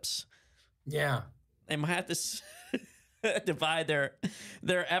sport clips. Yeah. They might have to divide their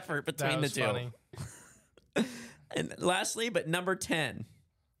effort between the two. Funny. And lastly, but number 10,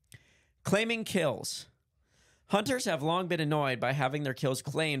 claiming kills. Hunters have long been annoyed by having their kills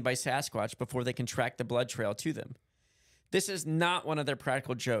claimed by Sasquatch before they can track the blood trail to them. This is not one of their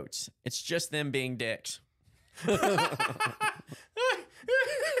practical jokes. It's just them being dicks. They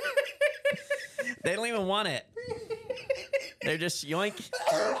don't even want it. They're just yoink.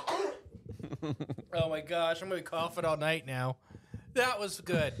 Oh my gosh, I'm gonna be coughing all night now. That was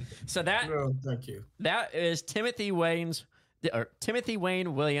good. So that thank you. That is Timothy Wayne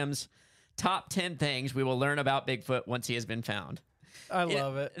Williams' top 10 things we will learn about Bigfoot once he has been found. I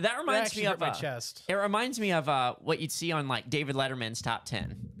love it. That reminds me of my chest. It reminds me of what you'd see on David Letterman's top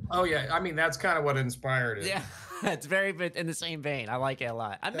 10. Oh yeah, I mean that's kind of what inspired it. Yeah, it's very in the same vein. I like it a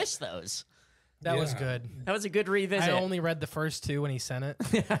lot. I miss those. That was good. That was a good revisit. I only read the first 2 when he sent it.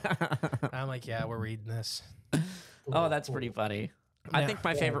 I'm like, yeah, we're reading this. Oh, that's pretty funny. I think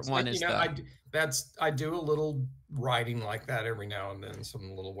my favorite one is I do a little writing like that every now and then,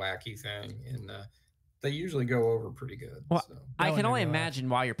 some little wacky thing, and they usually go over pretty good. Well, so. I can only imagine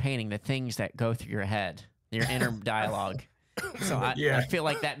while you're painting the things that go through your head, your inner dialogue. So I Yeah. feel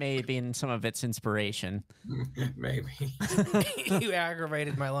like that may have been some of its inspiration. Maybe. You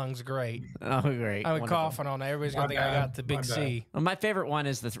aggravated my lungs great. Oh, great. I was Wonderful. coughing all night. Everybody's going to think I got the My big bad. C. Well, my favorite one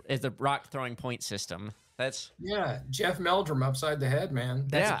is the rock throwing point system. That's Yeah, Jeff Meldrum upside the head, man.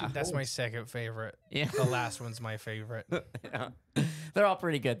 Yeah. That's my second favorite. yeah. The last one's my favorite. Yeah. They're all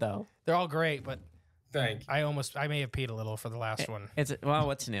pretty good though. They're all great, but Thank you. I may have peed a little for the last one. It's well,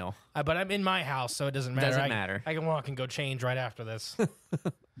 what's new? But I'm in my house, so it doesn't matter. Doesn't matter. I can walk and go change right after this.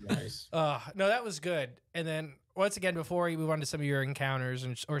 Nice. No, that was good. And then once again, before you move on to some of your encounters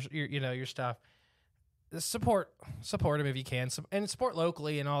or your stuff, support them if you can, and support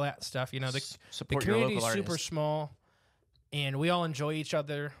locally and all that stuff. The Support your community local is super artists. small, and we all enjoy each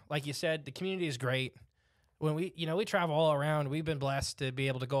other. Like you said, the community is great. When we travel all around, we've been blessed to be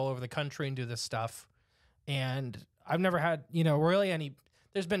able to go all over the country and do this stuff. And I've never had, really any.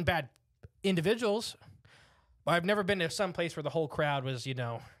 There's been bad individuals, but I've never been to some place where the whole crowd was,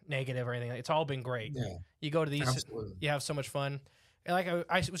 negative or anything. It's all been great. Yeah, You go to these, absolutely. you have so much fun. And like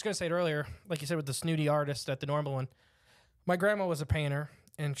I was going to say it earlier, like you said with the snooty artist at the normal one, my grandma was a painter,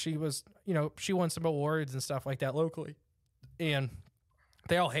 and she was, she won some awards and stuff like that locally. And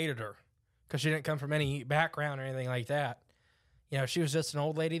they all hated her because she didn't come from any background or anything like that. She was just an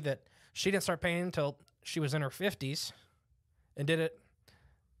old lady that she didn't start painting until she was in her 50s and did it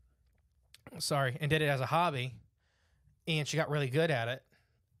as a hobby, and she got really good at it.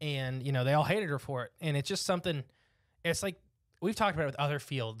 And, they all hated her for it. And it's just something, it's like, we've talked about it with other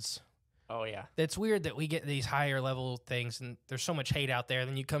fields. Oh yeah. It's weird that we get these higher level things and there's so much hate out there.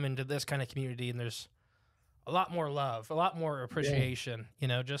 Then you come into this kind of community and there's a lot more love, a lot more appreciation,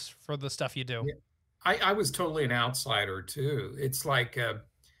 just for the stuff you do. Yeah. I was totally an outsider too. It's like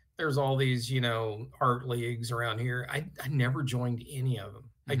there's all these, art leagues around here. I never joined any of them.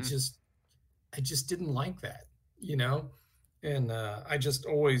 Mhm. I just didn't like that, and I just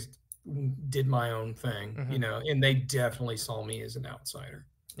always did my own thing, Mhm. and they definitely saw me as an outsider.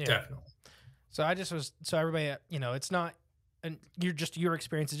 Yeah. Definitely. So everybody, it's not, and your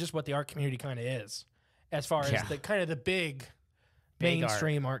experience is just what the art community kind of is, as far as Yeah. the kind of the big Big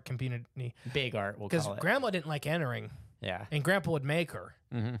mainstream art community. Big art, we'll Because call it. Grandma didn't like entering, Yeah. and Grandpa would make her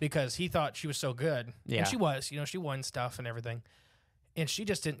Mm-hmm. because he thought she was so good. Yeah. And she was, she won stuff and everything. And she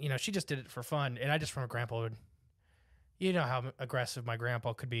just didn't, she just did it for fun. And I just remember Grandpa would, how aggressive my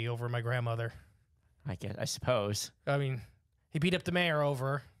grandpa could be over my grandmother. I suppose. I mean, he beat up the mayor over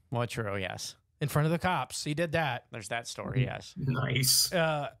her Well, true. Yes. in front of the cops. He did that. There's that story. Yes. Nice.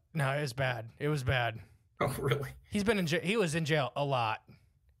 No, it was bad. It was bad. Oh, really? He's been in jail. He was in jail a lot.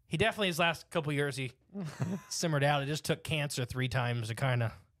 He definitely, his last couple years, he simmered out. It just took cancer 3 times to kind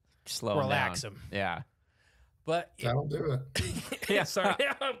of Slow relax down. him. Yeah. But That'll do it. yeah, sorry,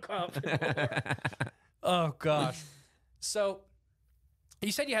 I'm coughing. Oh gosh. So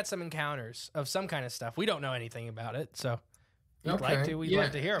you said you had some encounters of some kind of stuff. We don't know anything about it, so we'd like to. We'd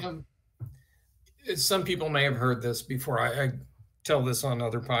like to hear them. Some people may have heard this before. I tell this on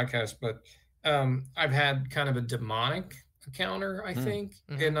other podcasts, but I've had kind of a demonic encounter, I think,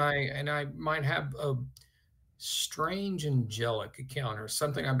 Mhm. and I might have a strange angelic encounter,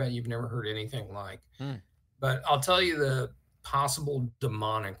 something I bet you've never heard anything like. But I'll tell you the possible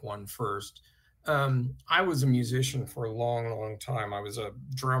demonic one first. I was a musician for a long, long time. I was a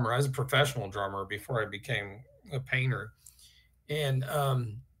drummer. I was a professional drummer before I became a painter. And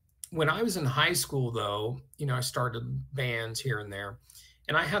when I was in high school, though, I started bands here and there.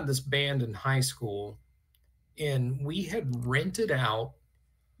 And I had this band in high school, and we had rented out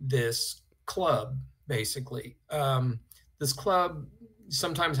this club, basically. This club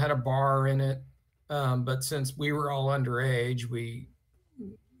sometimes had a bar in it, but since we were all underage,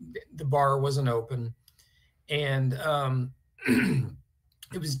 the bar wasn't open, and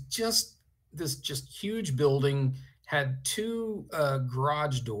it was just this huge building, had 2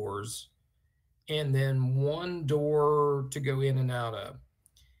 garage doors, and then 1 door to go in and out of.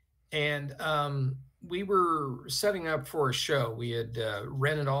 And we were setting up for a show. We had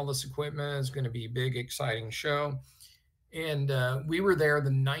rented all this equipment. It's going to be a big, exciting show. And we were there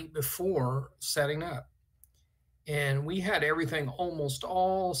the night before setting up. And we had everything almost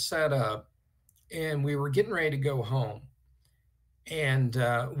all set up. And we were getting ready to go home. And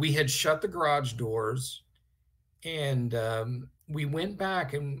we had shut the garage doors. And we went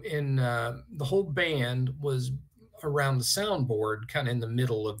back, and the whole band was around the soundboard, kind of in the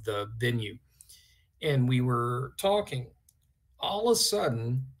middle of the venue. And we were talking. All of a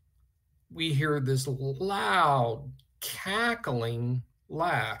sudden, we hear this loud, cackling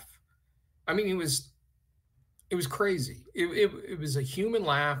laugh. I mean, it was crazy. It was a human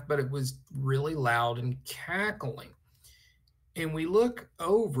laugh, but it was really loud and cackling. And we look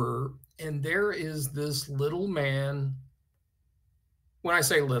over, and there is this little man. When I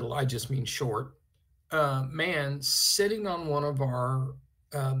say little, I just mean short man sitting on one of our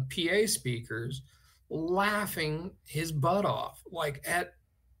PA speakers, laughing his butt off, like at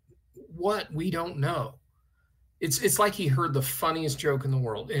what we don't know. It's like he heard the funniest joke in the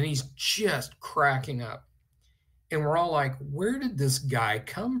world, and he's just cracking up. And we're all like, "Where did this guy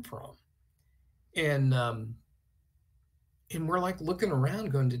come from?" And we're like looking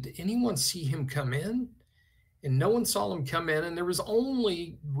around, going, "Did anyone see him come in?" And no one saw him come in. And there was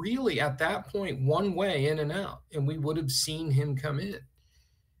only really at that point one way in and out, and we would have seen him come in.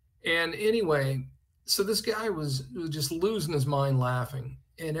 And anyway, so this guy was just losing his mind laughing.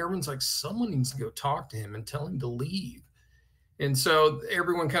 And everyone's like, someone needs to go talk to him and tell him to leave. And so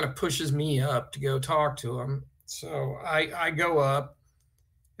everyone kind of pushes me up to go talk to him. So I go up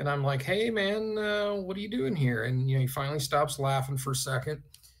and I'm like, hey, man, what are you doing here? And, he finally stops laughing for a second.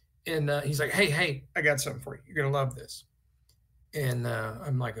 And he's like, hey, I got something for you. You're going to love this. And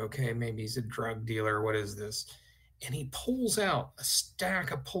I'm like, okay, maybe he's a drug dealer. What is this? And he pulls out a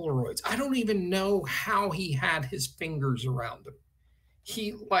stack of Polaroids. I don't even know how he had his fingers around them.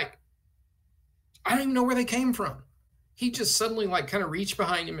 I don't even know where they came from. He just suddenly kind of reached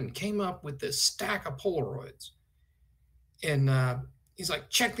behind him and came up with this stack of Polaroids. And he's like,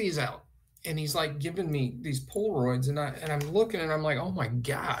 check these out. And he's like giving me these Polaroids, and I'm looking and I'm like, oh my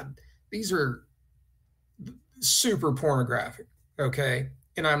God, these are super pornographic. Okay.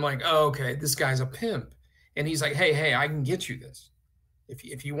 And I'm like, oh, okay, this guy's a pimp. And he's like, hey, I can get you this.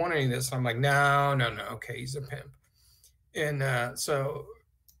 If you want any of this. I'm like, no. Okay, he's a pimp. And so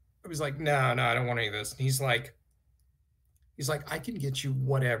I was like, no, I don't want any of this. And he's like, I can get you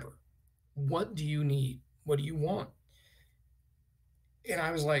whatever. What do you need? What do you want? And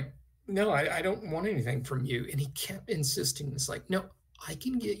I was like, no, I don't want anything from you. And he kept insisting. It's like, no, I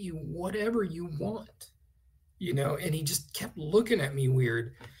can get you whatever you want, and he just kept looking at me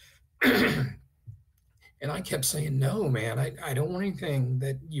weird. And I kept saying, no, man, I don't want anything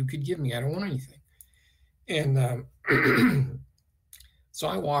that you could give me. I don't want anything. And so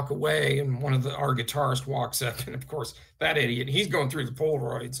I walk away, and our guitarist walks up, and of course that idiot, he's going through the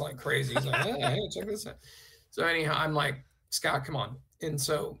Polaroids like crazy. He's like, hey, check this out. So anyhow, I'm like, Scott, come on. And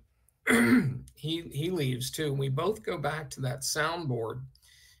so he leaves too. And we both go back to that soundboard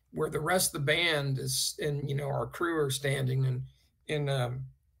where the rest of the band is, and our crew are standing, and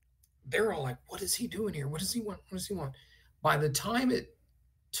they're all like, what is he doing here? What does he want? What does he want? By the time it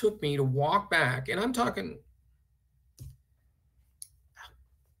took me to walk back, and I'm talking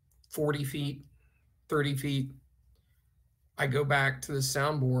 40 feet, 30 feet, I go back to the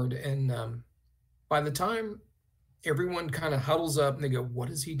soundboard, and by the time everyone kind of huddles up and they go, what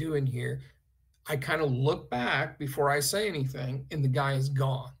is he doing here? I kind of look back before I say anything, and the guy is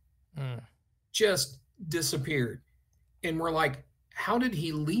gone. Just disappeared. And we're like, how did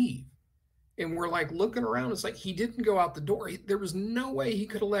he leave? And we're like looking around. It's like he didn't go out the door. There was no way he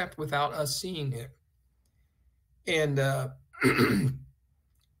could have left without us seeing him. And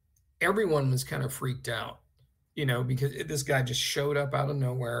everyone was kind of freaked out, because this guy just showed up out of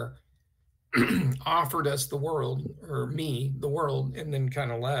nowhere, offered us the world, or me the world, and then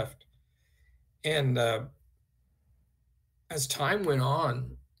kind of left. And as time went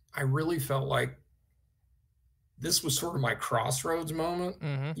on, I really felt like this was sort of my crossroads moment.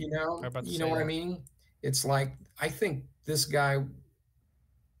 Mm-hmm. You know what I mean? It's like, I think this guy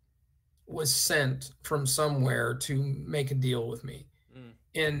was sent from somewhere to make a deal with me.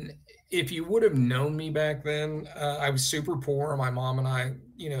 And if you would have known me back then, I was super poor. My mom and I,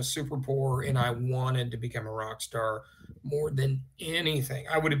 super poor, and I wanted to become a rock star more than anything.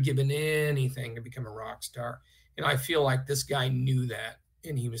 I would have given anything to become a rock star. And I feel like this guy knew that,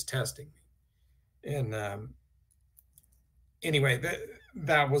 and he was testing me. And anyway,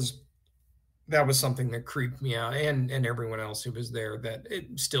 that was something that creeped me out, and everyone else who was there. That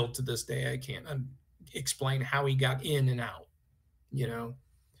still to this day I can't explain how he got in and out.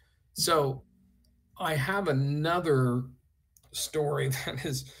 So I have another story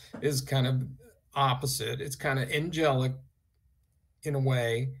that is kind of opposite. It's kind of angelic in a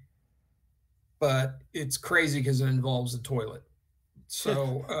way, but it's crazy because it involves the toilet.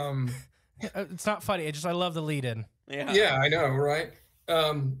 So it's not funny. I love the lead in. Yeah, I know, right?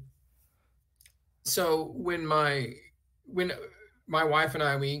 So when my wife and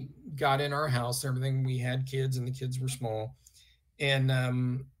I, we got in our house, everything, we had kids, and the kids were small,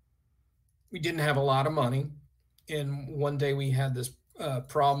 and we didn't have a lot of money. And one day we had this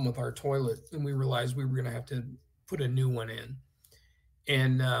problem with our toilet, and we realized we were going to have to put a new one in,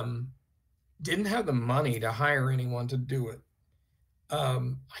 and didn't have the money to hire anyone to do it.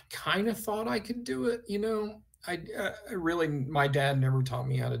 I kind of thought I could do it, you know. I really, my dad never taught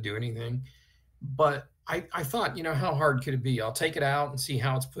me how to do anything, but I thought, you know, how hard could it be? I'll take it out and see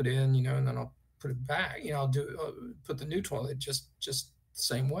how it's put in, you know, and then I'll put it back. You know, put the new toilet just the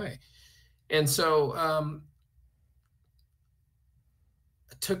same way. And so I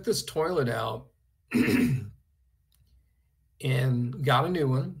took this toilet out and got a new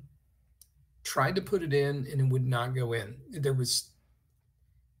one. Tried to put it in and it would not go in.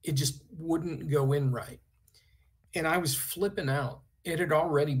 It just wouldn't go in right. And I was flipping out. It had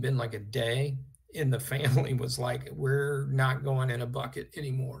already been like a day, and the family was like, we're not going in a bucket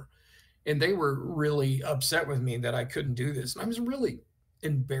anymore. And they were really upset with me that I couldn't do this. And I was really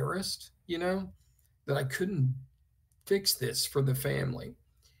embarrassed, you know, that I couldn't fix this for the family.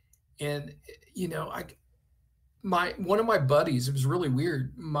 And, you know, one of my buddies, it was really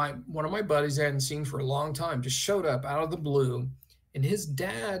weird. One of my buddies I hadn't seen for a long time just showed up out of the blue, and his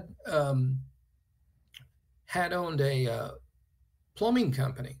dad had owned a plumbing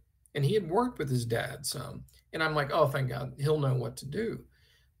company, and he had worked with his dad some. And I'm like, oh, thank God, he'll know what to do.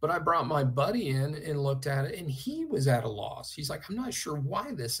 But I brought my buddy in and looked at it, and he was at a loss. He's like, I'm not sure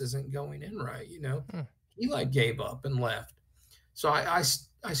why this isn't going in right, you know. He like gave up and left. So I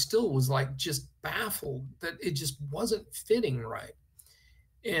still was like just baffled that it just wasn't fitting right.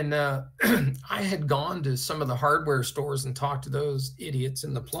 And I had gone to some of the hardware stores and talked to those idiots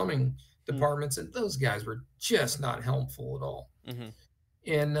in the plumbing departments, and those guys were just not helpful at all.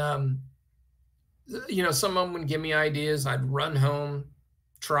 And, you know, some of them would give me ideas. I'd run home,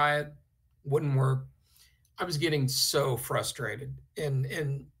 try it, wouldn't work. I was getting so frustrated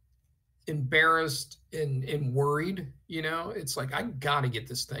and embarrassed and worried, you know. It's like, I got to get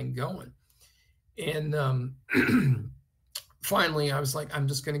this thing going. And finally I was like, I'm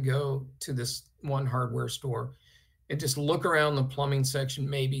just going to go to this one hardware store and just look around the plumbing section.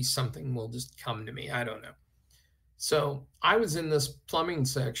 Maybe something will just come to me. I don't know. So I was in this plumbing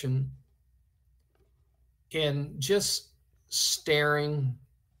section and just staring,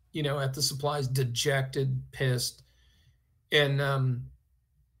 you know, at the supplies, dejected, pissed. And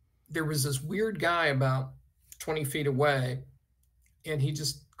there was this weird guy about 20 feet away, and he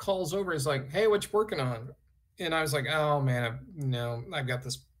just calls over. He's like, hey, what you working on? And I was like, oh man, I've got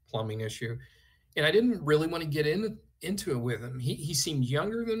this plumbing issue. And I didn't really want to get into it with him. He seemed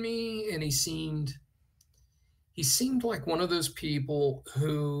younger than me, and he seemed like one of those people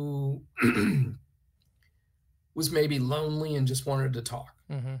who was maybe lonely and just wanted to talk.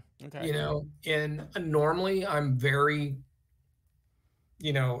 Okay. You know, and normally I'm very,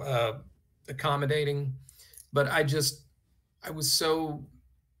 you know, accommodating, but I was so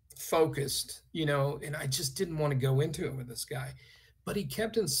focused, you know, and I just didn't want to go into it with this guy. But he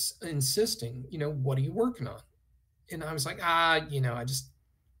kept insisting, you know, what are you working on? And I was like, you know,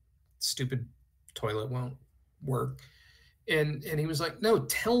 stupid toilet won't work. And he was like, no,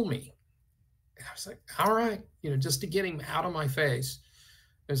 tell me. And I was like, all right, you know, just to get him out of my face.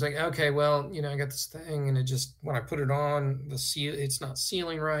 I was like, okay, well, you know, I got this thing, and it just, when I put it on, it's not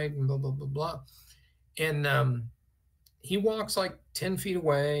sealing right, and blah, blah, blah, blah. And he walks like 10 feet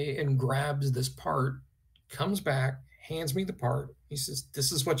away and grabs this part, comes back, hands me the part. He says,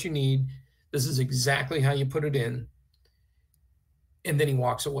 this is what you need. This is exactly how you put it in. And then he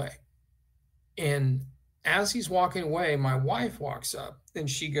walks away. And as he's walking away, my wife walks up and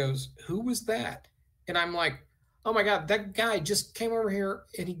she goes, who was that? And I'm like, oh my God, that guy just came over here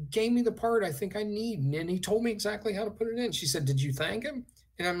and he gave me the part I think I need. And he told me exactly how to put it in. She said, did you thank him?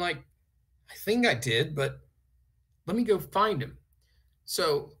 And I'm like, I think I did, but let me go find him.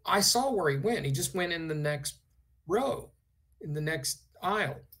 So I saw where he went. He just went in the next row, in the next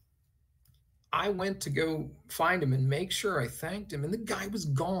aisle. I went to go find him and make sure I thanked him. And the guy was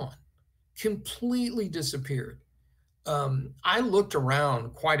gone, completely disappeared. I looked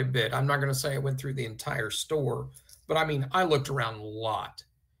around quite a bit. I'm not going to say I went through the entire store, but I mean, I looked around a lot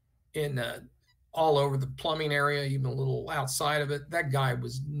in all over the plumbing area, even a little outside of it. That guy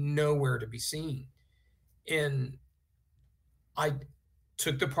was nowhere to be seen. And I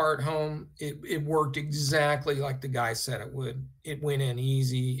took the part home. It worked exactly like the guy said it would. It went in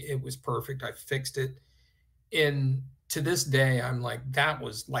easy. It was perfect. I fixed it. And to this day, I'm like, that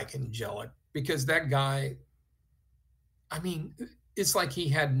was like angelic, because that guy, I mean, it's like he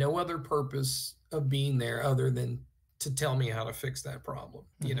had no other purpose of being there other than to tell me how to fix that problem,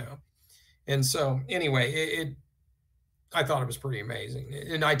 you know? And so anyway, I thought it was pretty amazing.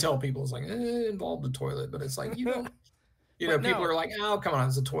 And I tell people, it's like, it involved the toilet, but it's like, you You know, But people no. are like, oh, come on,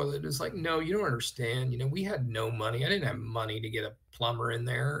 it's a toilet. It's like, no, you don't understand. You know, we had no money. I didn't have money to get a plumber in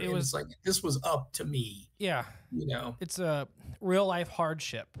there. It And was- it's like, this was up to me, Yeah, you know? it's a real life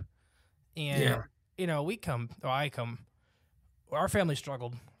hardship, and Yeah. you know, our family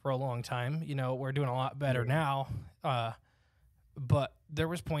struggled for a long time. You know, we're doing a lot better now, but there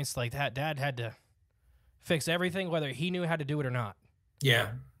was points like that. Dad had to fix everything, whether he knew how to do it or not.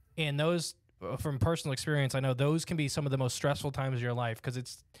 Yeah. And those, from personal experience, I know those can be some of the most stressful times of your life because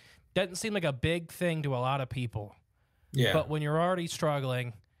it's doesn't seem like a big thing to a lot of people. Yeah. But when you're already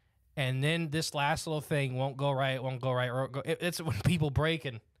struggling, and then this last little thing won't go right, or it's when people break,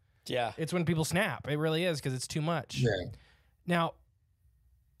 and Yeah. it's when people snap. It really is because it's too much. Yeah. Now,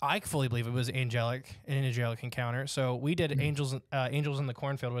 I fully believe it was an angelic encounter. So we did Angels in the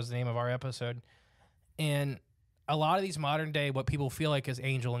Cornfield was the name of our episode. And a lot of these modern day, what people feel like is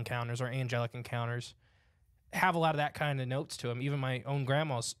angel encounters or angelic encounters, have a lot of that kind of notes to them. Even my own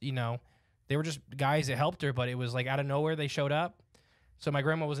grandma's, you know, they were just guys that helped her, but it was like out of nowhere they showed up. So my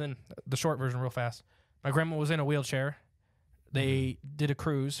grandma was in the short version real fast. My grandma was in a wheelchair. They did a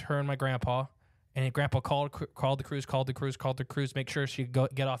cruise, her and my grandpa, and grandpa called the cruise, make sure she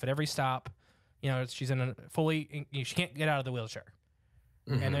could get off at every stop. You know, she's in a she can't get out of the wheelchair.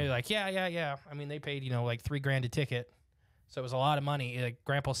 And they're like, yeah. I mean, they paid, you know, like $3,000 a ticket. So it was a lot of money. Like,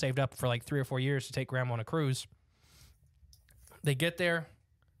 grandpa saved up for like 3 or 4 years to take grandma on a cruise. They get there,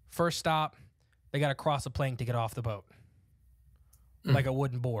 first stop, they got to cross a plank to get off the boat, like a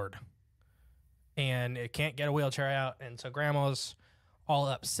wooden board. And it can't get a wheelchair out. And so grandma's all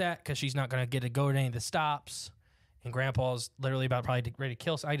upset because she's not going to get to go to any of the stops. And grandpa's literally about probably ready to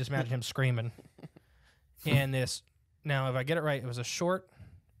kill. So I just imagine him screaming. And this, now if I get it right, it was a short,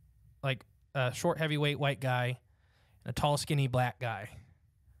 heavyweight white guy and a tall, skinny black guy.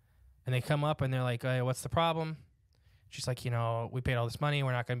 And they come up and they're like, hey, what's the problem? She's like, you know, we paid all this money.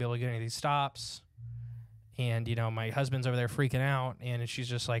 We're not going to be able to get any of these stops. And, you know, my husband's over there freaking out. And she's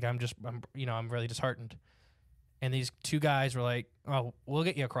just like, I'm really disheartened. And these two guys were like, oh, we'll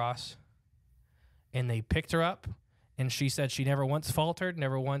get you across. And they picked her up. And she said she never once faltered,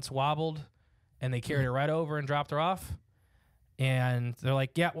 never once wobbled. And they carried her right over and dropped her off. And they're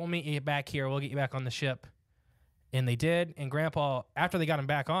like, yeah, we'll meet you back here. We'll get you back on the ship. And they did. And Grandpa, after they got him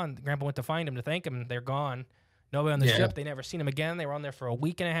back on, Grandpa went to find him to thank him. They're gone. Nobody on the ship. They never seen him again. They were on there for a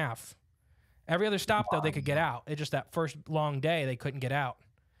week and a half. Every other stop, though, they could get out. It's just that first long day, they couldn't get out.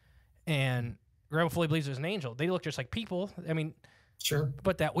 And Grandpa fully believes it was an angel. They look just like people. I mean, Sure.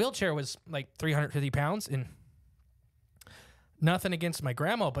 but that wheelchair was like 350 pounds. And nothing against my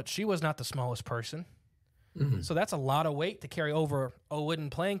grandma, but she was not the smallest person. Mm-hmm. So that's a lot of weight to carry over a wooden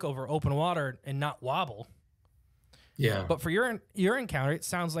plank over open water and not wobble. Yeah. But for your encounter, it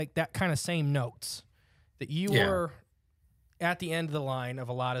sounds like that kind of same notes that you were at the end of the line of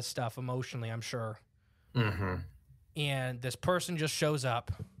a lot of stuff emotionally, I'm sure. Mm-hmm. And this person just shows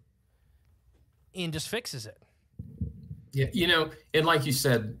up and just fixes it. Yeah. You know, and like you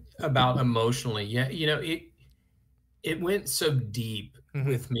said about emotionally, yeah, you know, it went so deep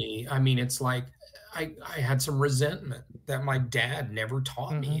with me. I mean, it's like I had some resentment that my dad never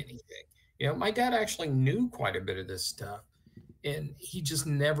taught me anything. You know, my dad actually knew quite a bit of this stuff, and he just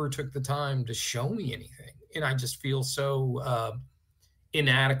never took the time to show me anything. And I just feel so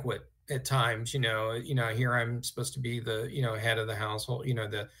inadequate at times. You know, here I'm supposed to be the, you know, head of the household, you know,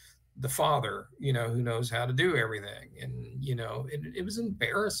 the father, you know, who knows how to do everything. And, you know, it was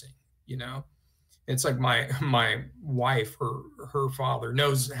embarrassing, you know. It's like my wife, her father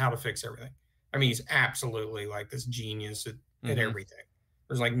knows how to fix everything. I mean, he's absolutely like this genius at everything.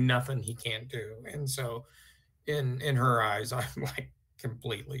 There's like nothing he can't do. And so in her eyes, I'm like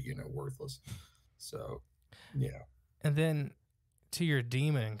completely, you know, worthless. So, yeah. And then to your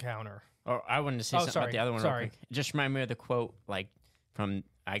demon encounter. Or I wanted to say something about the other one. Sorry. Real quick. It just remind me of the quote, like from,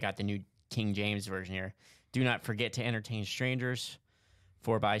 I got the new King James version here. Do not forget to entertain strangers,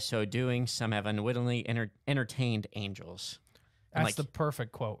 for by so doing, some have unwittingly entertained angels. That's like, the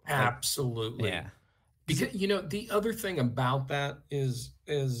perfect quote. Absolutely. Yeah. Because, you know, the other thing about that is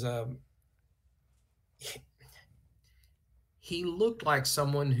he looked like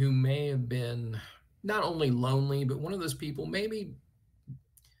someone who may have been not only lonely, but one of those people, maybe,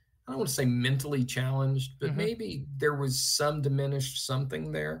 I don't want to say mentally challenged, but maybe there was some diminished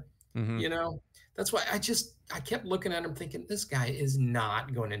something there, you know? That's why I kept looking at him thinking, this guy is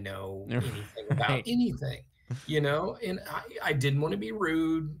not going to know anything about anything, you know? And I didn't want to be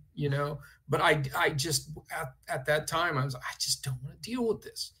rude, you know, but I just, at that time, I just don't want to deal with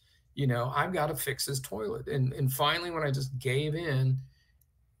this. You know, I've got to fix this toilet. And finally, when I just gave in,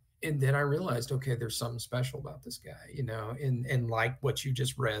 And then I realized, okay, there's something special about this guy, you know, and like what you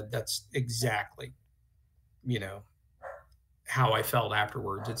just read, that's exactly, you know, how I felt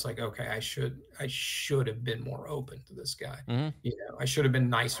afterwards. It's like, okay, I should have been more open to this guy. Mhm. You know, I should have been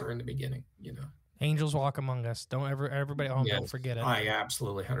nicer in the beginning, you know. Angels walk among us. Everybody at home, don't forget it. I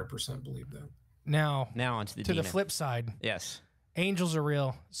absolutely 100% believe that. Now onto the to demon. the flip side, Yes. angels are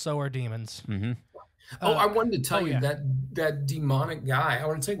real, so are demons. Mm-hmm. I wanted to tell you yeah. that demonic guy. I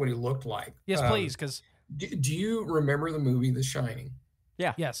want to tell you what he looked like. Yes, please, because Do you remember the movie The Shining?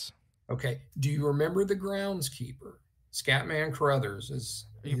 yes. Okay. Do you remember the groundskeeper? Scatman Carruthers is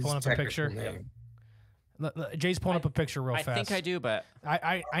Are you his pulling up a technical picture? name. Jay's pulling up a picture real I fast. think I do, but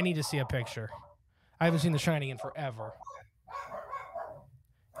I need to see a picture. I haven't seen The Shining in forever.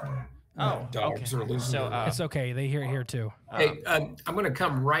 Oh, dogs okay. are losing So, their- It's okay. They hear it here too. Hey, I'm going to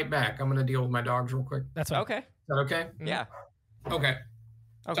come right back. I'm going to deal with my dogs real quick. Is That's fine. okay. that okay? Yeah. Okay.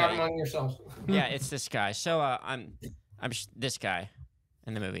 Talk Okay. among yourselves. Yeah, it's this guy. So I'm this guy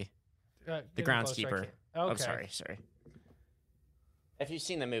in the movie, the Get him closer, I groundskeeper. can't- Oh, Okay. sorry. If you've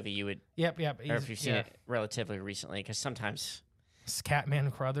seen the movie, you would, Yep. or he's- if you've seen it relatively recently, because sometimes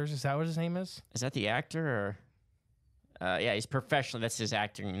Scatman Carruthers, is that what his name is? is that the actor or? Yeah, he's professional. That's his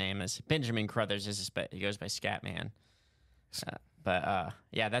acting name is Benjamin Carruthers. He goes by Scatman.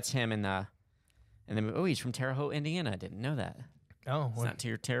 Yeah, that's him in the movie. Oh, he's from Terre Haute, Indiana. I didn't know that. Oh, It's well, not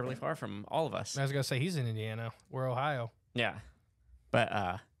too terribly far from all of us. I was gonna say he's in Indiana. We're Ohio. Yeah,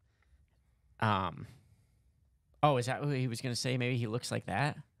 but oh, is that what he was gonna say? Maybe he looks like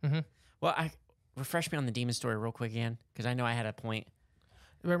that. Mhm. Well, refresh me on the demon story real quick again, because I know I had a point.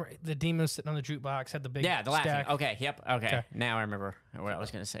 Remember the demon was sitting on the jukebox, had the big Yeah, the laughing. stack. Okay, yep. Okay, Okay. now I remember what I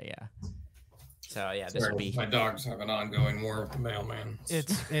was gonna say. Yeah. So yeah, this Sorry, will be. my dogs have an ongoing war with the mailman.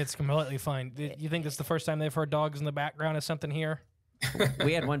 It's completely fine. You think it's the first time they've heard dogs in the background? Is something here?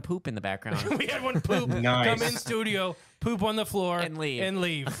 We had one poop in the background We had one poop Nice. come in studio, poop on the floor, And leave. in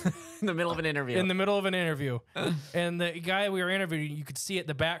in the middle of an interview. the middle of an interview. And the guy we were interviewing, you could see it in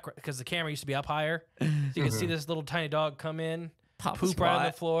the back because the camera used to be up higher. So you could see this little tiny dog come in, Pop poop right on the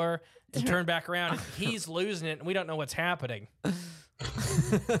squat. floor, and turn back around. And he's losing it, and we don't know what's happening.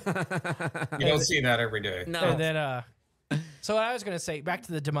 You don't see that every day. No. And then, so I was going to say, back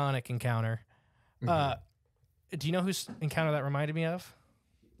to the demonic encounter. Do you know whose encounter that reminded me of?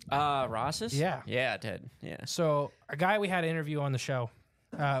 Ross's? Yeah. Yeah, it did. Yeah. So a guy we had an interview on the show.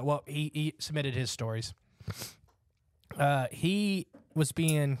 Well, he submitted his stories. He was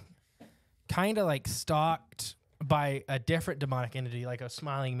being kind of like stalked by a different demonic entity, like a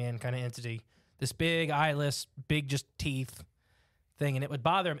smiling man kind of entity. This big eyeless, big just teeth thing, and it would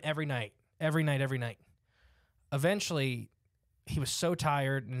bother him every night. Eventually, he was so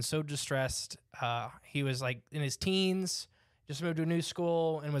tired and so distressed. He was like in his teens, just moved to a new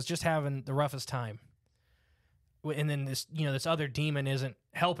school, and was just having the roughest time. And then this other demon isn't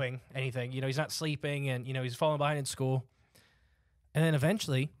helping anything. He's not sleeping, and he's falling behind in school. And then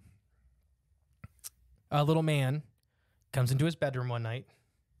eventually, a little man comes into his bedroom one night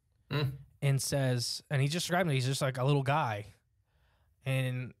and says, and he's just describing it, he's just like a little guy.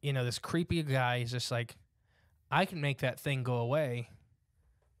 And, this creepy guy is just like, I can make that thing go away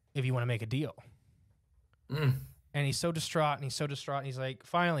if you want to make a deal. And he's so distraught, and he's like,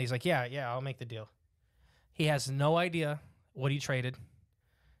 finally, he's like, yeah, I'll make the deal. He has no idea what he traded,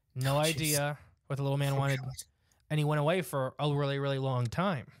 no idea what the little man wanted, and he went away for a really, really long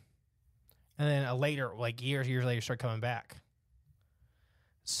time. And then later, like years later, started coming back.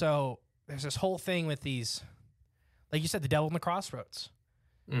 So there's this whole thing with these, like you said, the devil in the crossroads.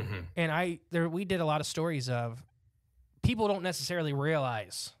 And we did a lot of stories of people don't necessarily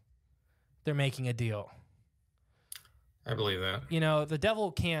realize they're making a deal. I believe that. The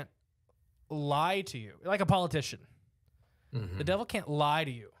devil can't lie to you like a politician. The devil can't lie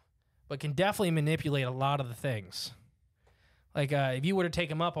to you, but can definitely manipulate a lot of the things. Like if you were to take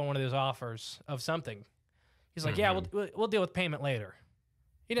him up on one of those offers of something, he's like, yeah, we'll deal with payment later.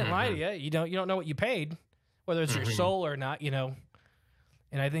 He didn't lie to you. You don't know what you paid, whether it's your soul or not.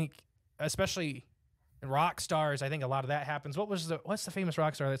 And I think, especially in rock stars, I think a lot of that happens. What's the famous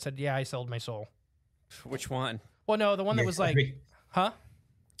rock star that said, yeah, I sold my soul? Which one? Well, no, the one that was like, huh?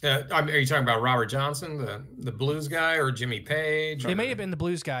 Are you talking about Robert Johnson, the blues guy, or Jimmy Page? It may have been the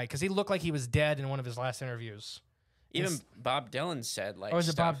blues guy because he looked like he was dead in one of his last interviews. Even Bob Dylan said like. Or was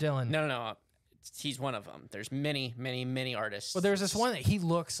it stuff. Bob Dylan? No. He's one of them. There's many artists. Well, there's this one that he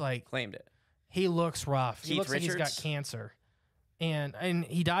looks like. Claimed it. He looks rough. He Keith looks like he's got Richards? cancer. And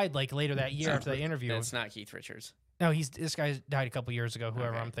he died like later that year after the interview. That's not Keith Richards. No, this guy died a couple years ago,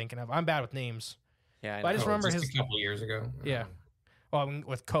 whoever I'm thinking of. I'm bad with names. Yeah, But I just remember just his. a couple years ago. Yeah. Well, I mean,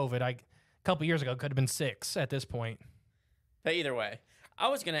 with COVID, a couple years ago, could have been 6 at this point. But either way, I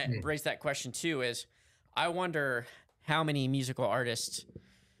was going to raise that question too. Is I wonder how many musical artists,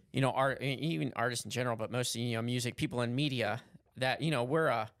 even artists in general, but mostly music people in media that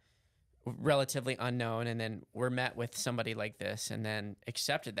we're relatively unknown, and then we're met with somebody like this, and then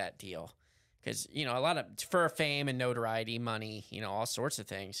accepted that deal because a lot of for fame and notoriety, money, all sorts of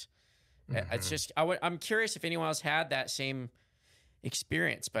things. It's just I'm curious if anyone else had that same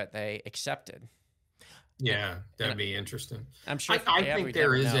experience, but they accepted. Yeah, that'd be interesting. I'm sure. I think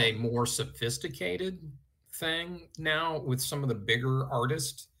there is a more sophisticated thing now with some of the bigger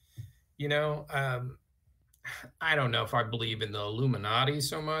artists. I don't know if I believe in the Illuminati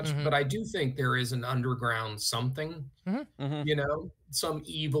so much, but I do think there is an underground something, some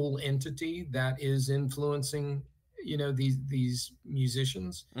evil entity that is influencing, these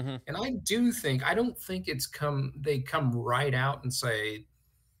musicians. And I don't think they come right out and say,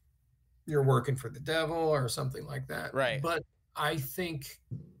 you're working for the devil or something like that. Right. But I think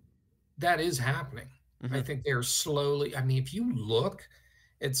that is happening. I think they're slowly, if you look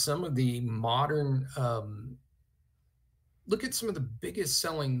at some of the modern, look at some of the biggest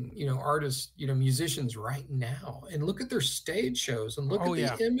selling, artists, musicians right now, and look at their stage shows and look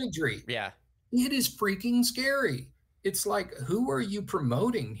at the imagery. Yeah. It is freaking scary. It's like, who are you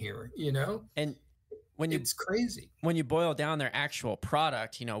promoting here? And it's crazy. When you boil down their actual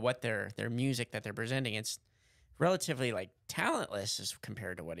product, what their music that they're presenting, it's relatively like talentless as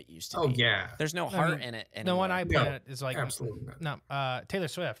compared to what it used to be. Oh yeah. There's no heart in it anymore. The one I put in it is like absolutely Taylor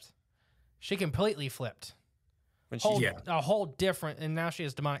Swift. She completely flipped. When A whole different, and now she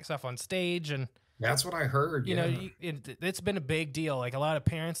has demonic stuff on stage, and that's what I heard. It's been a big deal. Like a lot of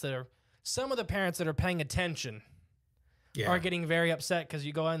parents some of the parents that are paying attention are getting very upset because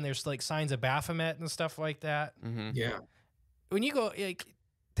you go in, there's like signs of Baphomet and stuff like that. Yeah. When you go,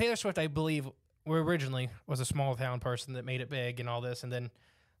 Taylor Swift, I believe, originally was a small town person that made it big and all this, and then,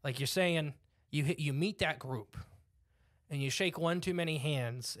 like you're saying, you meet that group, and you shake one too many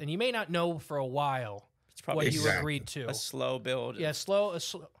hands, and you may not know for a while probably what you agreed to. A slow build. Yeah, slow.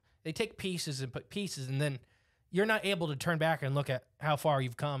 They take pieces and put pieces, and then you're not able to turn back and look at how far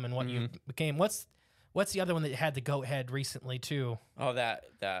you've come and what you became. What's the other one that had the goat head recently too? Oh, that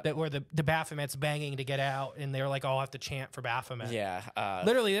where the Baphomet's banging to get out, and they're like, "Oh, I'll have to chant for Baphomet." Yeah.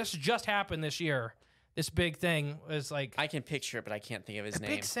 Literally, this just happened this year. This big thing was like I can picture it, but I can't think of his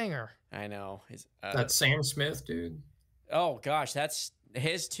name. Big singer. I know. That's Sam Smith, dude. Oh gosh, that's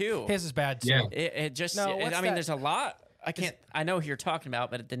his too. His is bad too. Yeah. It just. No, there's a lot. I can't. I know who you're talking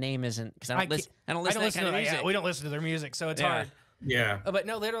about, but the name isn't because I don't listen to that kind of music. Yeah, we don't listen to their music, so it's hard. Yeah. But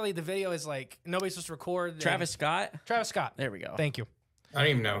no, literally, the video is like nobody's supposed to record. Travis Scott. Travis Scott. There we go. Thank you. I don't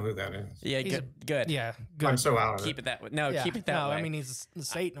even know who that is. Yeah, good. Yeah, good. I'm so out of Keep it. it that way. No, Yeah. keep it that way. I mean, he's a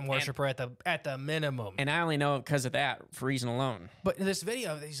Satan worshiper at the minimum. And I only know because of that for reason alone. But in this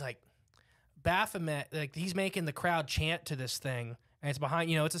video, he's like Baphomet. Like he's making the crowd chant to this thing, and it's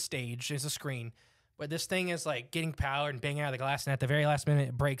behind. It's a stage, it's a screen. But this thing is like getting powered and banging out of the glass, and at the very last minute,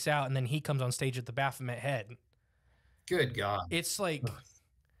 it breaks out, and then he comes on stage with the Baphomet head. Good God. It's like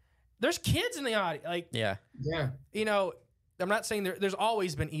there's kids in the audience. Like, Yeah. I'm not saying there's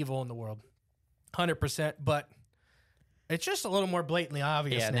always been evil in the world, 100%, but it's just a little more blatantly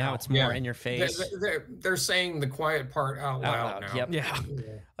obvious Yeah, now. now it's more in your face. They're saying the quiet part out loud now. Yep. Yeah.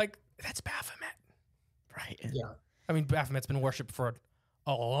 Like, that's Baphomet. Right. Yeah. I mean, Baphomet's been worshipped for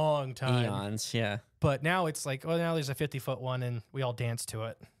a long time. Eons, yeah. But now it's like, now there's a 50-foot one, and we all dance to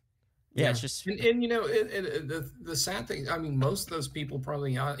it. Yeah, it's just... And the sad thing, most of those people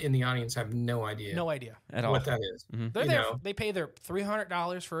probably in the audience have no idea. No idea. At all. What that is. Mm-hmm. They're there. They pay their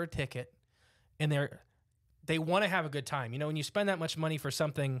 $300 for a ticket, and they want to have a good time. When you spend that much money for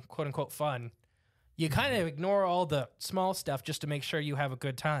something quote unquote fun, you kind of ignore all the small stuff just to make sure you have a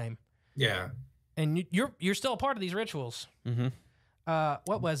good time. Yeah. And you're still a part of these rituals. Mm-hmm.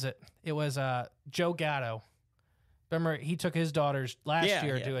 What was it? It was Joe Gatto. Remember, he took his daughters last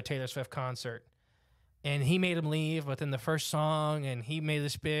year to a Taylor Swift concert, and he made them leave within the first song, and he made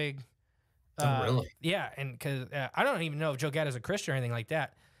this big. Oh, really? Yeah, and because I don't even know if Joe Gatto's a Christian or anything like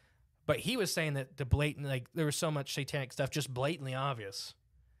that, but he was saying that the blatant, there was so much satanic stuff just blatantly obvious.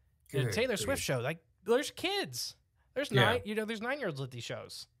 The Taylor Swift show, there's kids. There's there's 9-year-olds at these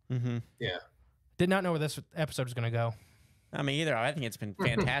shows. Mm-hmm. Yeah. Did not know where this episode was going to go. I mean, either. I think it's been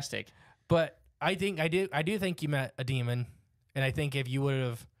fantastic. But I do think you met a demon, and I think if you would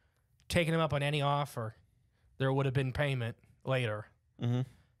have taken him up on any offer, there would have been payment later. Mm-hmm.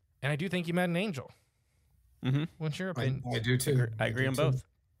 And I do think you met an angel. Mm-hmm. What's your opinion? I do too. I agree on both.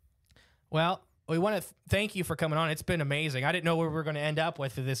 Well, We want to thank you for coming on. It's been amazing. I didn't know where we were going to end up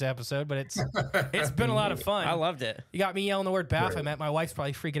with this episode, but it's been a lot of fun. I loved it. You got me yelling the word Baphomet. My wife's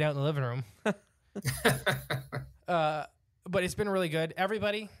probably freaking out in the living room. But it's been really good.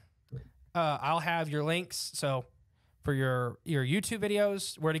 Everybody, I'll have your links. So for your YouTube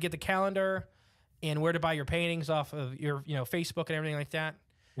videos, where to get the calendar, and where to buy your paintings off of your Facebook and everything like that.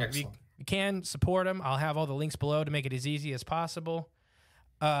 If you can support them, I'll have all the links below to make it as easy as possible.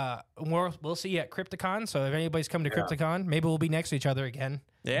 We'll see you at Crypticon. So if anybody's coming to Crypticon, maybe we'll be next to each other again.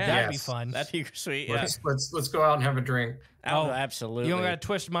 Yeah, that'd be fun. That'd be sweet. Yeah. Let's go out and have a drink. Oh, absolutely. You don't got to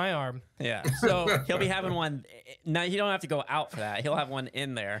twist my arm. Yeah. So he'll be having one. No, you don't have to go out for that. He'll have one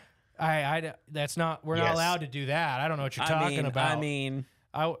in there. That's not. We're not allowed to do that. I don't know what you're talking about.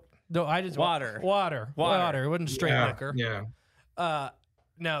 I just water. It wasn't straight liquor. Yeah.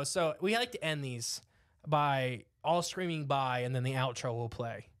 No. So we like to end these by all screaming bye, and then the outro will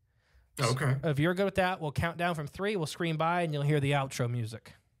play. Okay. So if you're good with that, we'll count down from 3. We'll scream bye, and you'll hear the outro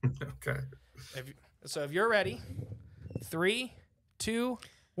music. Okay. If you're ready, 3, 2,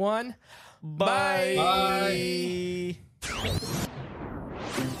 1. Bye. Bye.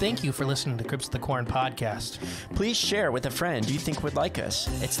 Thank you for listening to Crypts of the Corn podcast. Please share with a friend you think would like us.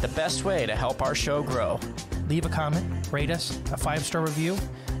 It's the best way to help our show grow. Leave a comment, rate us, a 5-star review,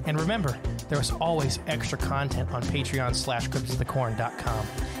 and remember, there is always extra content on Patreon/cryptodsofthecorn.com.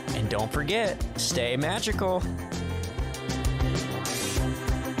 And don't forget, stay magical.